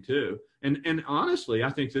analogy too. And honestly, I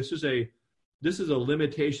think this is a this is a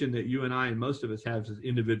limitation that you and I and most of us have as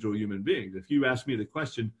individual human beings. If you ask me the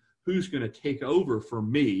question, who's going to take over for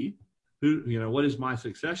me? What is my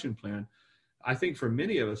succession plan? I think for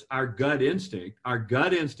many of us, our gut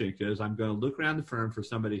instinct is I'm going to look around the firm for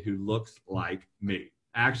somebody who looks like me,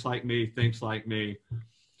 acts like me, thinks like me,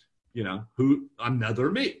 who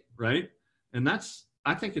another me, right? And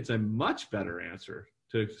I think it's a much better answer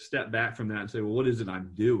to step back from that and say, well, what is it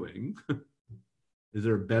I'm doing? Is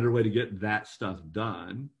there a better way to get that stuff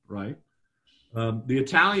done, right? The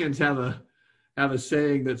Italians have a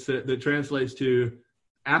saying that translates to,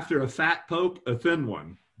 after a fat pope, a thin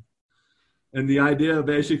one. And the idea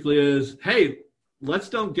basically is, hey, let's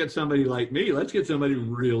don't get somebody like me. Let's get somebody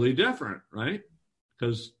really different, right?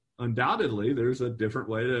 Because undoubtedly there's a different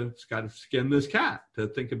way to kind of skin this cat, to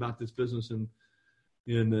think about this business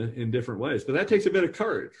in different ways. But that takes a bit of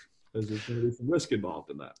courage, because there's going to be some risk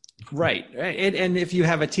involved in that. Right. And if you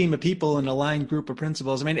have a team of people, an aligned group of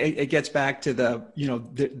principals, I mean, it gets back to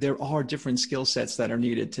there are different skill sets that are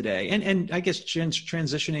needed today. And I guess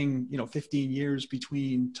transitioning, 15 years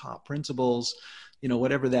between top principals,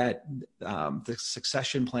 whatever that the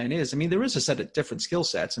succession plan is. I mean, there is a set of different skill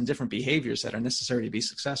sets and different behaviors that are necessary to be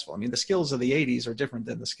successful. I mean, the skills of the 80s are different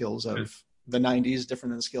than the skills of the 90s, different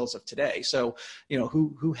than the skills of today. So,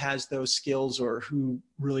 who has those skills, or who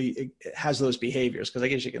really has those behaviors? Because I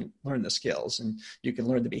guess you can learn the skills and you can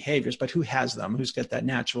learn the behaviors, but who has them? Who's got that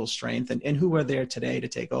natural strength, and who are there today to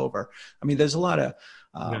take over? I mean, there's a lot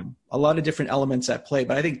of different elements at play,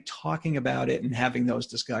 but I think talking about it and having those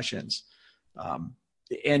discussions,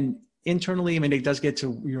 and internally, I mean, it does get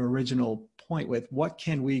to your original point with what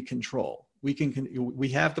can we control? We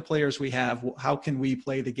have the players we have. How can we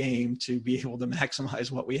play the game to be able to maximize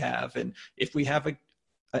what we have? And if we have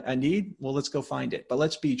a need, well, let's go find it. But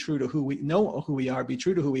let's be true to who we know, who we are, be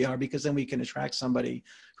true to who we are, because then we can attract somebody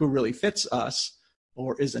who really fits us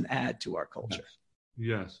or is an add to our culture.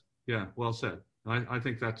 Yes. Yeah. Well said. I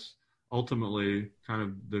think that's ultimately kind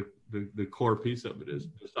of the core piece of it, is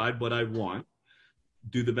decide what I want,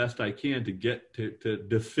 do the best I can to get to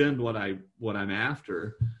defend what I'm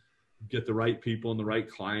after, get the right people and the right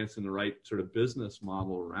clients and the right sort of business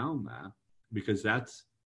model around that, because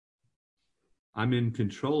I'm in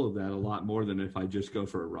control of that a lot more than if I just go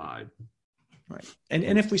for a ride. Right.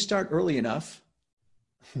 And if we start early enough,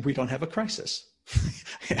 we don't have a crisis.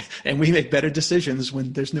 And we make better decisions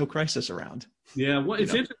when there's no crisis around. Yeah. Well,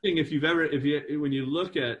 it's interesting when you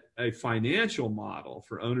look at a financial model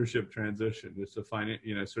for ownership transition, it's a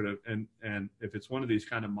and if it's one of these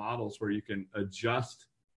kind of models where you can adjust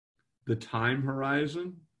the time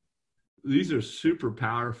horizon, these are super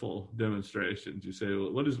powerful demonstrations. You say,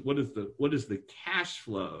 well, what does the cash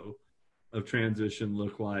flow of transition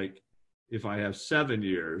look like if I have 7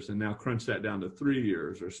 years and now crunch that down to 3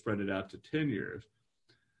 years or spread it out to 10 years?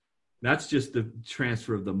 That's just the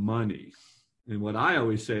transfer of the money. And what I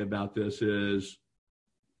always say about this is,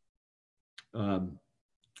 I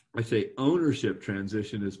say ownership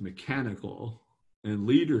transition is mechanical and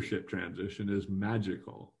leadership transition is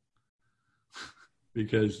magical.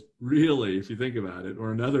 Because really, if you think about it,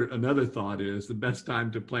 or another thought is, the best time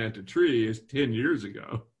to plant a tree is 10 years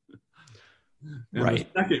ago. And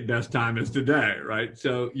right. The second best time is today, right?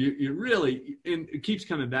 So you really, and it keeps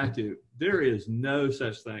coming back to, there is no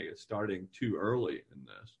such thing as starting too early in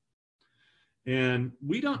this. And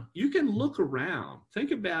you can look around,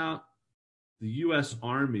 think about the U.S.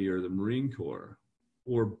 Army or the Marine Corps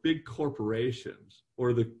or big corporations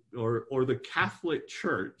or the Catholic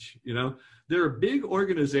Church. There are big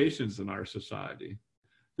organizations in our society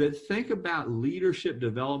that think about leadership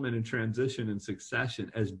development and transition and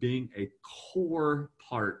succession as being a core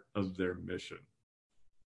part of their mission,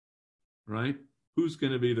 right? Who's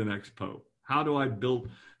going to be the next pope? How do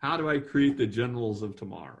I create the generals of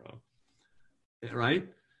tomorrow, right?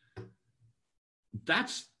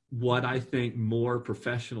 That's what I think more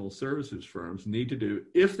professional services firms need to do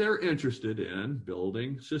if they're interested in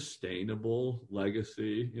building sustainable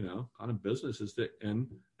legacy, kind of businesses and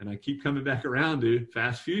I keep coming back around to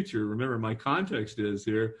fast future. Remember, my context is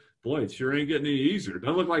here, boy, it sure ain't getting any easier.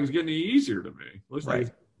 Doesn't look like it's getting any easier to me. It looks like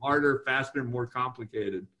it's harder, faster, more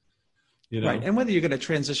complicated. Right. And whether you're going to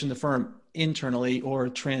transition the firm internally or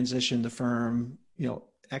transition the firm,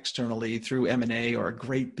 externally through M&A or a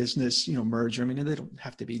great business, merger. I mean, they don't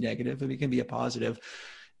have to be negative, but it can be a positive.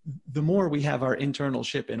 The more we have our internal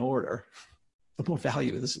ship in order, the more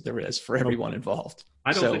value there is for everyone involved.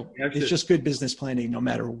 It's just good business planning, no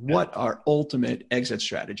matter what our ultimate exit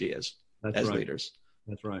strategy is as leaders.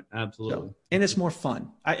 That's right. Absolutely. So, and it's more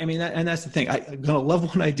fun. I mean, and that's the thing. I'm going to love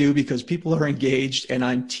what I do because people are engaged and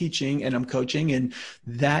I'm teaching and I'm coaching. And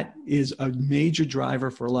that is a major driver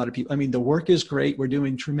for a lot of people. I mean, the work is great. We're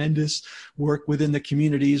doing tremendous work within the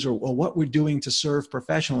communities or what we're doing to serve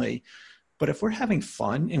professionally. But if we're having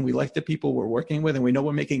fun and we like the people we're working with and we know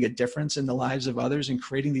we're making a difference in the lives of others and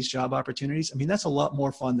creating these job opportunities, I mean, that's a lot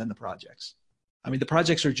more fun than the projects. I mean, the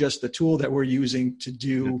projects are just the tool that we're using to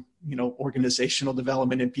do, you know, organizational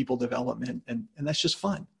development and people development. And that's just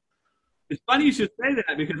fun. It's funny you should say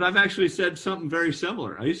that because I've actually said something very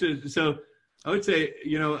similar. So I would say,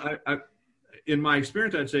 you know, I in my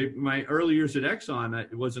experience, I'd say my early years at Exxon,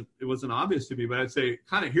 it wasn't obvious to me, but I'd say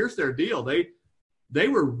kind of here's their deal. They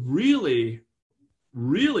were really,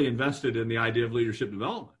 really invested in the idea of leadership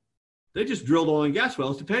development. They just drilled oil and gas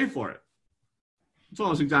wells to pay for it. It's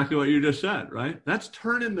almost exactly what you just said, right? That's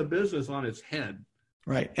turning the business on its head.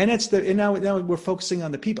 Right. And now we're focusing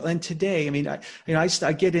on the people. And today, I mean,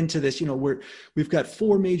 I get into this, you know, we've got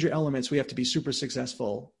 4 major elements we have to be super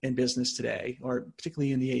successful in business today, or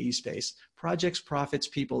particularly in the AE space: projects, profits,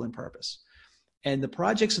 people, and purpose. And the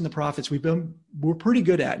projects and the profits we're pretty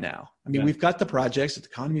good at now. I mean, We've got the projects, the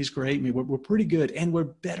economy is great. I mean, we're pretty good and we're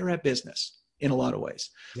better at business in a lot of ways.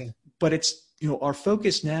 Yeah. But it's, you know, our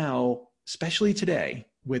focus now, especially today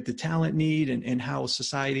with the talent need and how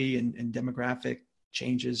society and demographic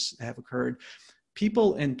changes have occurred,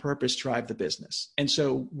 people and purpose drive the business. And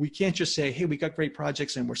so we can't just say, hey, we got great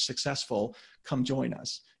projects and we're successful, come join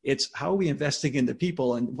us. It's how are we investing in the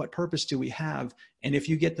people and what purpose do we have? And if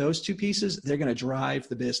you get those 2 pieces, they're going to drive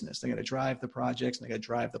the business. They're going to drive the projects and they're going to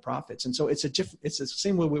drive the profits. And so it's the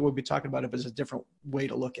same way we will be talking about it, but it's a different way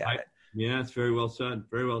to look at it. Yeah, it's very well said.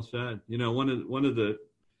 Very well said. You know, one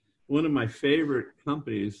of my favorite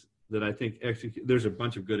companies that I think there's a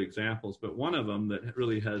bunch of good examples, but one of them that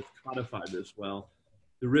really has codified this well,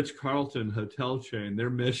 the Ritz-Carlton hotel chain, their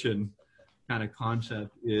mission kind of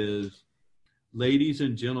concept is ladies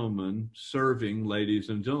and gentlemen serving ladies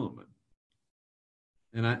and gentlemen.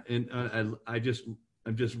 And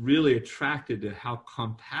I'm just really attracted to how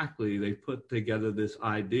compactly they put together this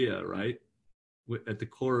idea, right? At the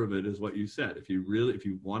core of it is what you said. If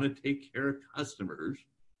you want to take care of customers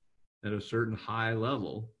at a certain high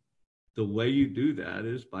level, the way you do that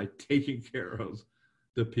is by taking care of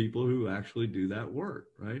the people who actually do that work,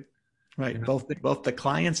 right? Right. And both the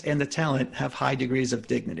clients and the talent have high degrees of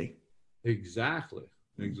dignity. Exactly.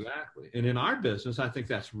 And in our business, I think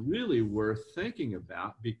that's really worth thinking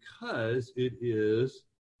about because it is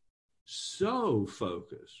so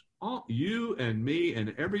focused. You and me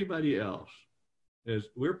and everybody else, is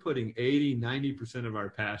we're putting 80-90% of our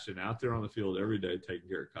passion out there on the field every day taking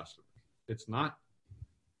care of customers. It's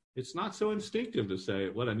not so instinctive to say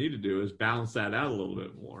what I need to do is balance that out a little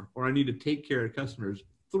bit more, or I need to take care of customers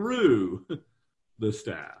through the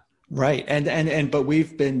staff. Right.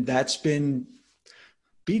 But that's been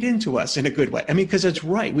beat into us in a good way. I mean, because it's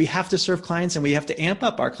right. We have to serve clients and we have to amp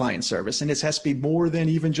up our client service. And it has to be more than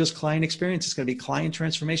even just client experience. It's going to be client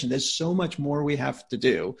transformation. There's so much more we have to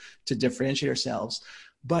do to differentiate ourselves.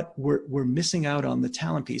 But we're missing out on the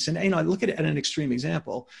talent piece. And, you know, I look at it at an extreme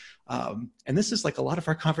example. And this is like a lot of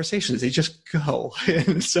our conversations, they just go.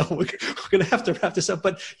 And so we're going to have to wrap this up.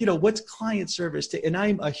 But, you know, what's client service? And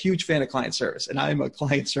I'm a huge fan of client service and I'm a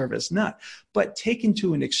client service nut. But taken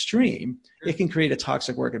to an extreme, it can create a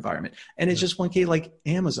toxic work environment. And it's just one case like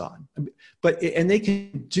Amazon. And they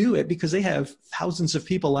can do it because they have thousands of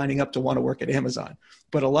people lining up to want to work at Amazon.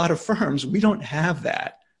 But a lot of firms, we don't have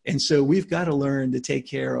that. And so we've got to learn to take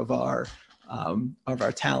care of our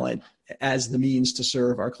talent as the means to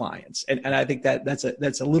serve our clients. And I think that's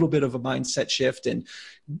a little bit of a mindset shift. And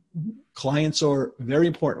clients are very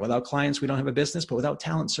important. Without clients, we don't have a business, but without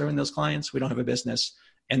talent serving those clients, we don't have a business.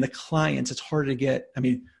 And the clients, it's harder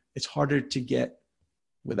to get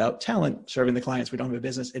without talent serving the clients. We don't have a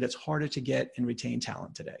business. And it's harder to get and retain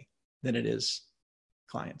talent today than it is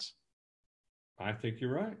clients. I think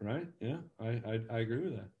you're right. Yeah, I agree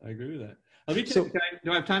with that. Let me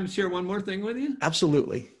do I have time to share one more thing with you?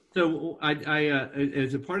 Absolutely. So I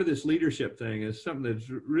as a part of this leadership thing is something that's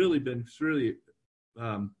really been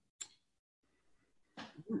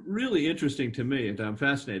really interesting to me and I'm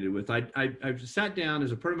fascinated with. I've sat down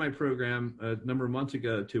as a part of my program a number of months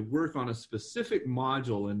ago to work on a specific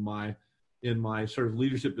module in my sort of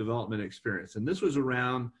leadership development experience. And this was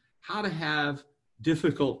around how to have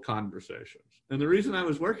difficult conversations. And the reason I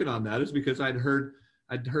was working on that is because I'd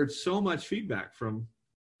heard so much feedback from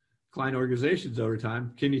client organizations over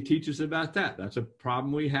time. Can you teach us about that? That's a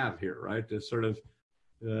problem we have here, right? This sort of,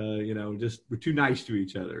 just we're too nice to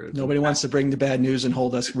each other. Nobody wants to bring the bad news and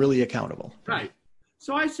hold us really accountable. Right.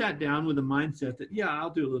 So I sat down with a mindset that, yeah, I'll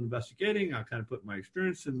do a little investigating. I'll kind of put my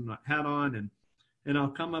experience and my hat on, and I'll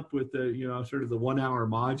come up with sort of the 1 hour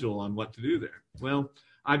module on what to do there. Well,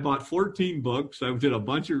 I bought 14 books. I did a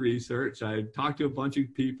bunch of research. I talked to a bunch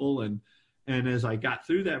of people, and as I got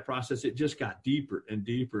through that process, it just got deeper and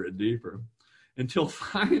deeper and deeper, until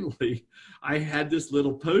finally I had this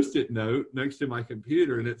little Post-it note next to my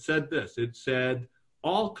computer, and it said this. It said,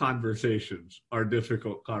 all conversations are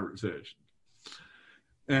difficult conversations.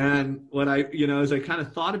 And what as I kind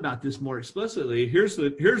of thought about this more explicitly, here's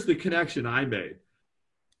the connection I made.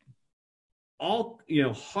 All,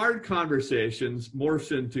 hard conversations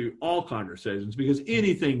morphs into all conversations, because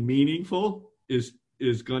anything meaningful is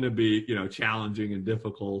going to be, challenging and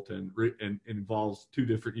difficult and involves two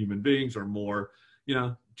different human beings or more,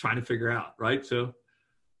 trying to figure out, right? So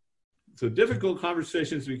difficult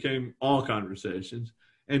conversations became all conversations.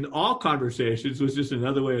 And all conversations was just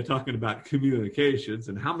another way of talking about communications.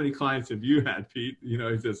 And how many clients have you had, Pete?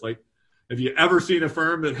 It's just like, have you ever seen a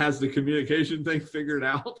firm that has the communication thing figured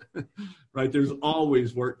out? Right? There's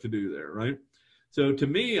always work to do there, right? So to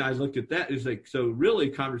me, I looked at that as like, so really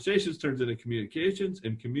conversations turns into communications,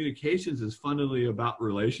 and communications is fundamentally about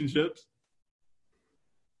relationships.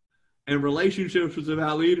 And relationships is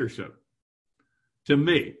about leadership. To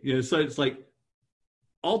me, so it's like,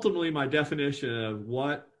 ultimately, my definition of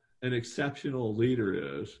what an exceptional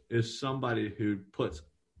leader is somebody who puts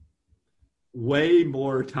way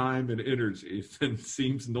more time and energy than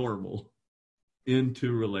seems normal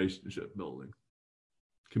into relationship building,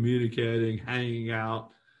 communicating, hanging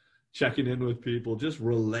out, checking in with people, just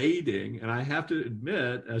relating. And I have to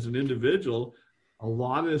admit, as an individual, a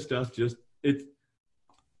lot of this stuff just,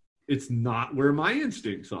 it's not where my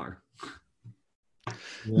instincts are.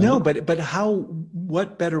 Yeah. No, but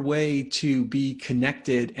what better way to be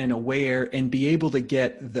connected and aware and be able to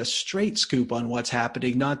get the straight scoop on what's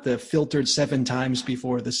happening, not the filtered 7 times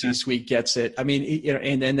before the C-suite gets it. I mean,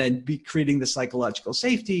 and then be creating the psychological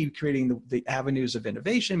safety, creating the avenues of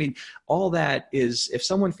innovation. I mean, all that is, if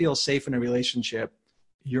someone feels safe in a relationship,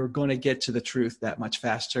 you're going to get to the truth that much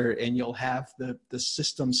faster, and you'll have the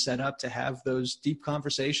system set up to have those deep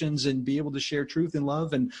conversations and be able to share truth and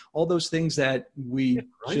love and all those things that we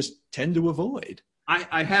just tend to avoid.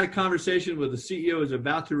 I had a conversation with a CEO who's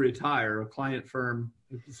about to retire, a client firm,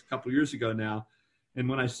 a couple of years ago now. And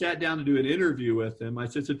when I sat down to do an interview with him, I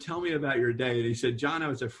said, so tell me about your day. And he said, John, I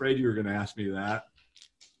was afraid you were going to ask me that.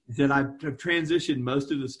 He said, I've transitioned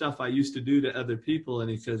most of the stuff I used to do to other people. And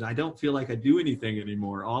he says, I don't feel like I do anything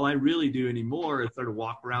anymore. All I really do anymore is sort of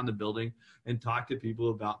walk around the building and talk to people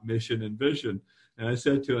about mission and vision. And I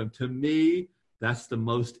said to him, to me, that's the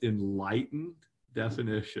most enlightened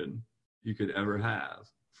definition you could ever have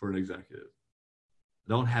for an executive.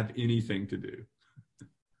 Don't have anything to do.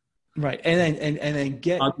 Right. And then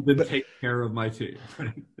get other than take care of my team.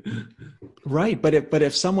 Right. But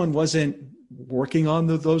if someone wasn't working on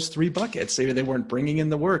those 3 buckets, they weren't bringing in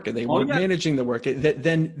the work and they weren't managing the work,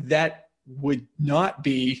 then that would not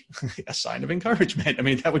be a sign of encouragement. I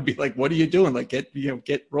mean, that would be like, what are you doing? Like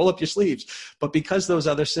roll up your sleeves. But because those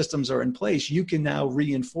other systems are in place, you can now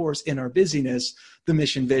reinforce in our busyness the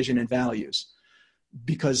mission, vision, and values.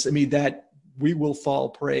 Because that we will fall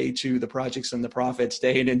prey to the projects and the profits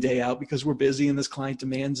day in and day out because we're busy and this client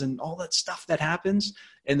demands and all that stuff that happens.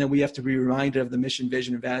 And then we have to be reminded of the mission,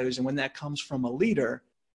 vision, and values. And when that comes from a leader,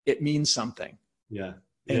 it means something. Yeah.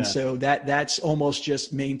 And so that's almost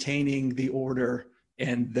just maintaining the order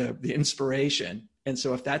and the inspiration. And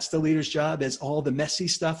so if that's the leader's job, as all the messy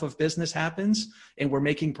stuff of business happens and we're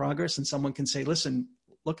making progress and someone can say, listen,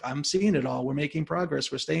 look, I'm seeing it all. We're making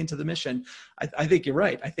progress. We're staying to the mission. I think you're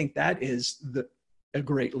right. I think that is a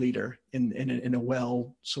great leader in a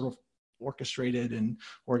well sort of orchestrated and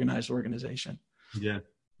organized organization. Yeah.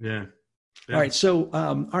 Yeah. All right. So,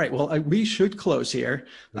 all right. Well, we should close here.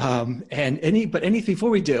 And anything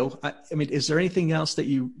before we do, I mean, is there anything else that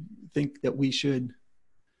you think that we should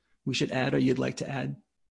add or you'd like to add?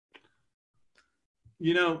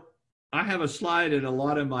 I have a slide in a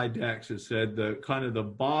lot of my decks that said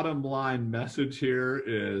the bottom line message here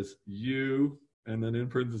is you, and then in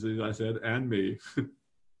parentheses I said, and me,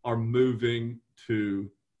 are moving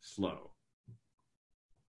too slow.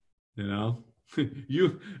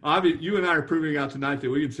 You and I are proving out tonight that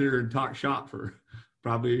we can sit here and talk shop for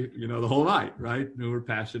probably, the whole night, right? We're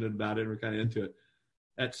passionate about it. We're kind of into it.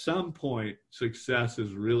 At some point, success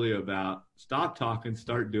is really about stop talking,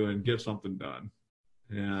 start doing, get something done.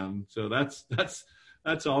 And so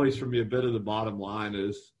that's always for me a bit of the bottom line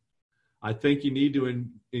is I think you need to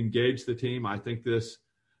engage the team. I think this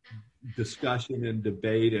discussion and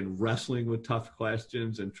debate and wrestling with tough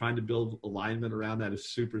questions and trying to build alignment around that is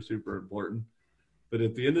super, super important. But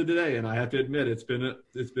at the end of the day, and I have to admit, it's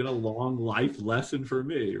been a long life lesson for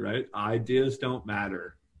me, right? Ideas don't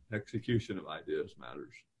matter. Execution of ideas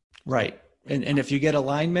matters. Right. And if you get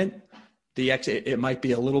alignment, it might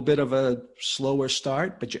be a little bit of a slower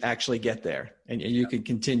start, but you actually get there, and you can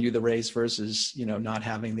continue the race versus, not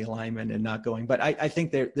having the alignment and not going. But I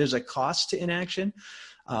think there's a cost to inaction,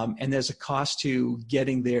 and there's a cost to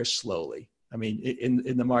getting there slowly. I mean,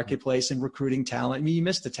 in the marketplace and recruiting talent, you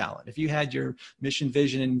missed the talent. If you had your mission,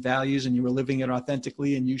 vision, and values, and you were living it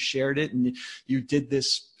authentically, and you shared it, and you did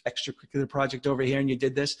this extracurricular project over here, and you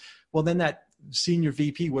did this, well, then that senior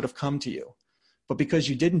VP would have come to you. But because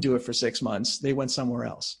you didn't do it for 6 months, they went somewhere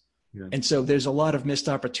else. Yeah. And so there's a lot of missed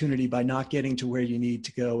opportunity by not getting to where you need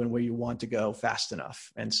to go and where you want to go fast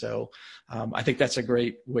enough. And so I think that's a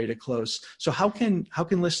great way to close. So how can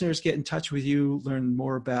listeners get in touch with you, learn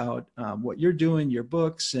more about what you're doing, your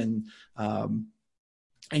books, and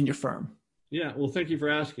your firm? Yeah, well, thank you for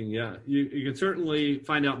asking. Yeah, you can certainly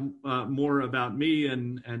find out more about me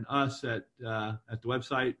and us at the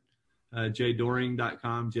website,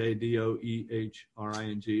 jdoering.com,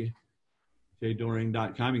 JDOEHRING.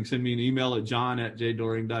 jdoering.com. You can send me an email at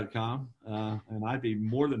john@jdoering.com. And I'd be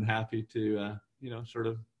more than happy to, sort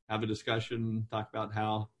of have a discussion, talk about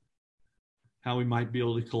how we might be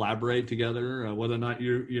able to collaborate together, whether or not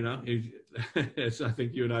as I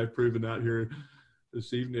think you and I have proven out here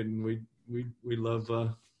this evening, we love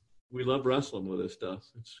wrestling with this stuff.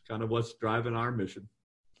 It's kind of what's driving our mission.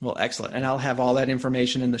 Well, excellent. And I'll have all that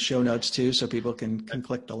information in the show notes too, so people can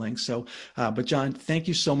click the link. So, but John, thank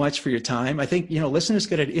you so much for your time. I think, listeners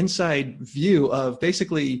get an inside view of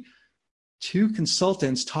basically two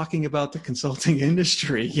consultants talking about the consulting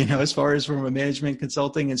industry, as far as from a management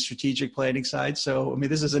consulting and strategic planning side. So, I mean,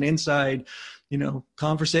 this is an inside,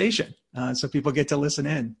 conversation. So people get to listen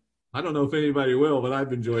in. I don't know if anybody will, but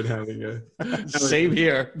I've enjoyed having a same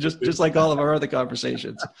here, just like all of our other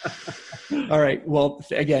conversations. All right. Well,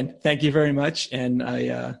 again, thank you very much. And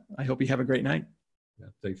I hope you have a great night. Yeah,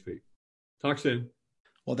 thanks, Pete. Talk soon.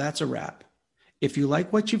 Well, that's a wrap. If you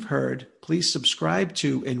like what you've heard, please subscribe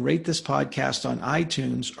to and rate this podcast on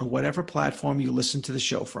iTunes or whatever platform you listen to the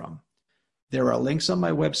show from. There are links on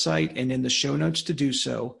my website and in the show notes to do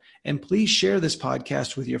so. And please share this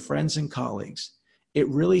podcast with your friends and colleagues. It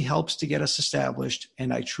really helps to get us established,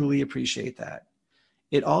 and I truly appreciate that.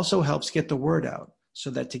 It also helps get the word out so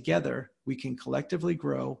that together we can collectively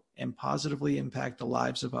grow and positively impact the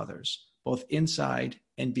lives of others, both inside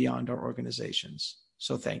and beyond our organizations.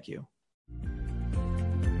 So thank you.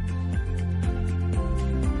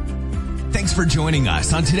 Thanks for joining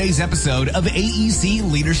us on today's episode of AEC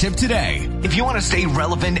Leadership Today. If you want to stay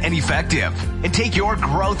relevant and effective and take your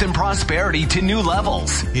growth and prosperity to new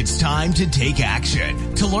levels, it's time to take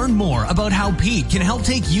action. To learn more about how Pete can help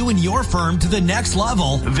take you and your firm to the next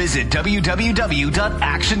level, visit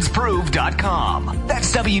www.actionsprove.com.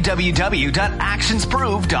 That's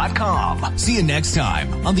www.actionsprove.com. See you next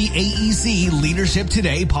time on the AEC Leadership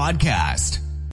Today podcast.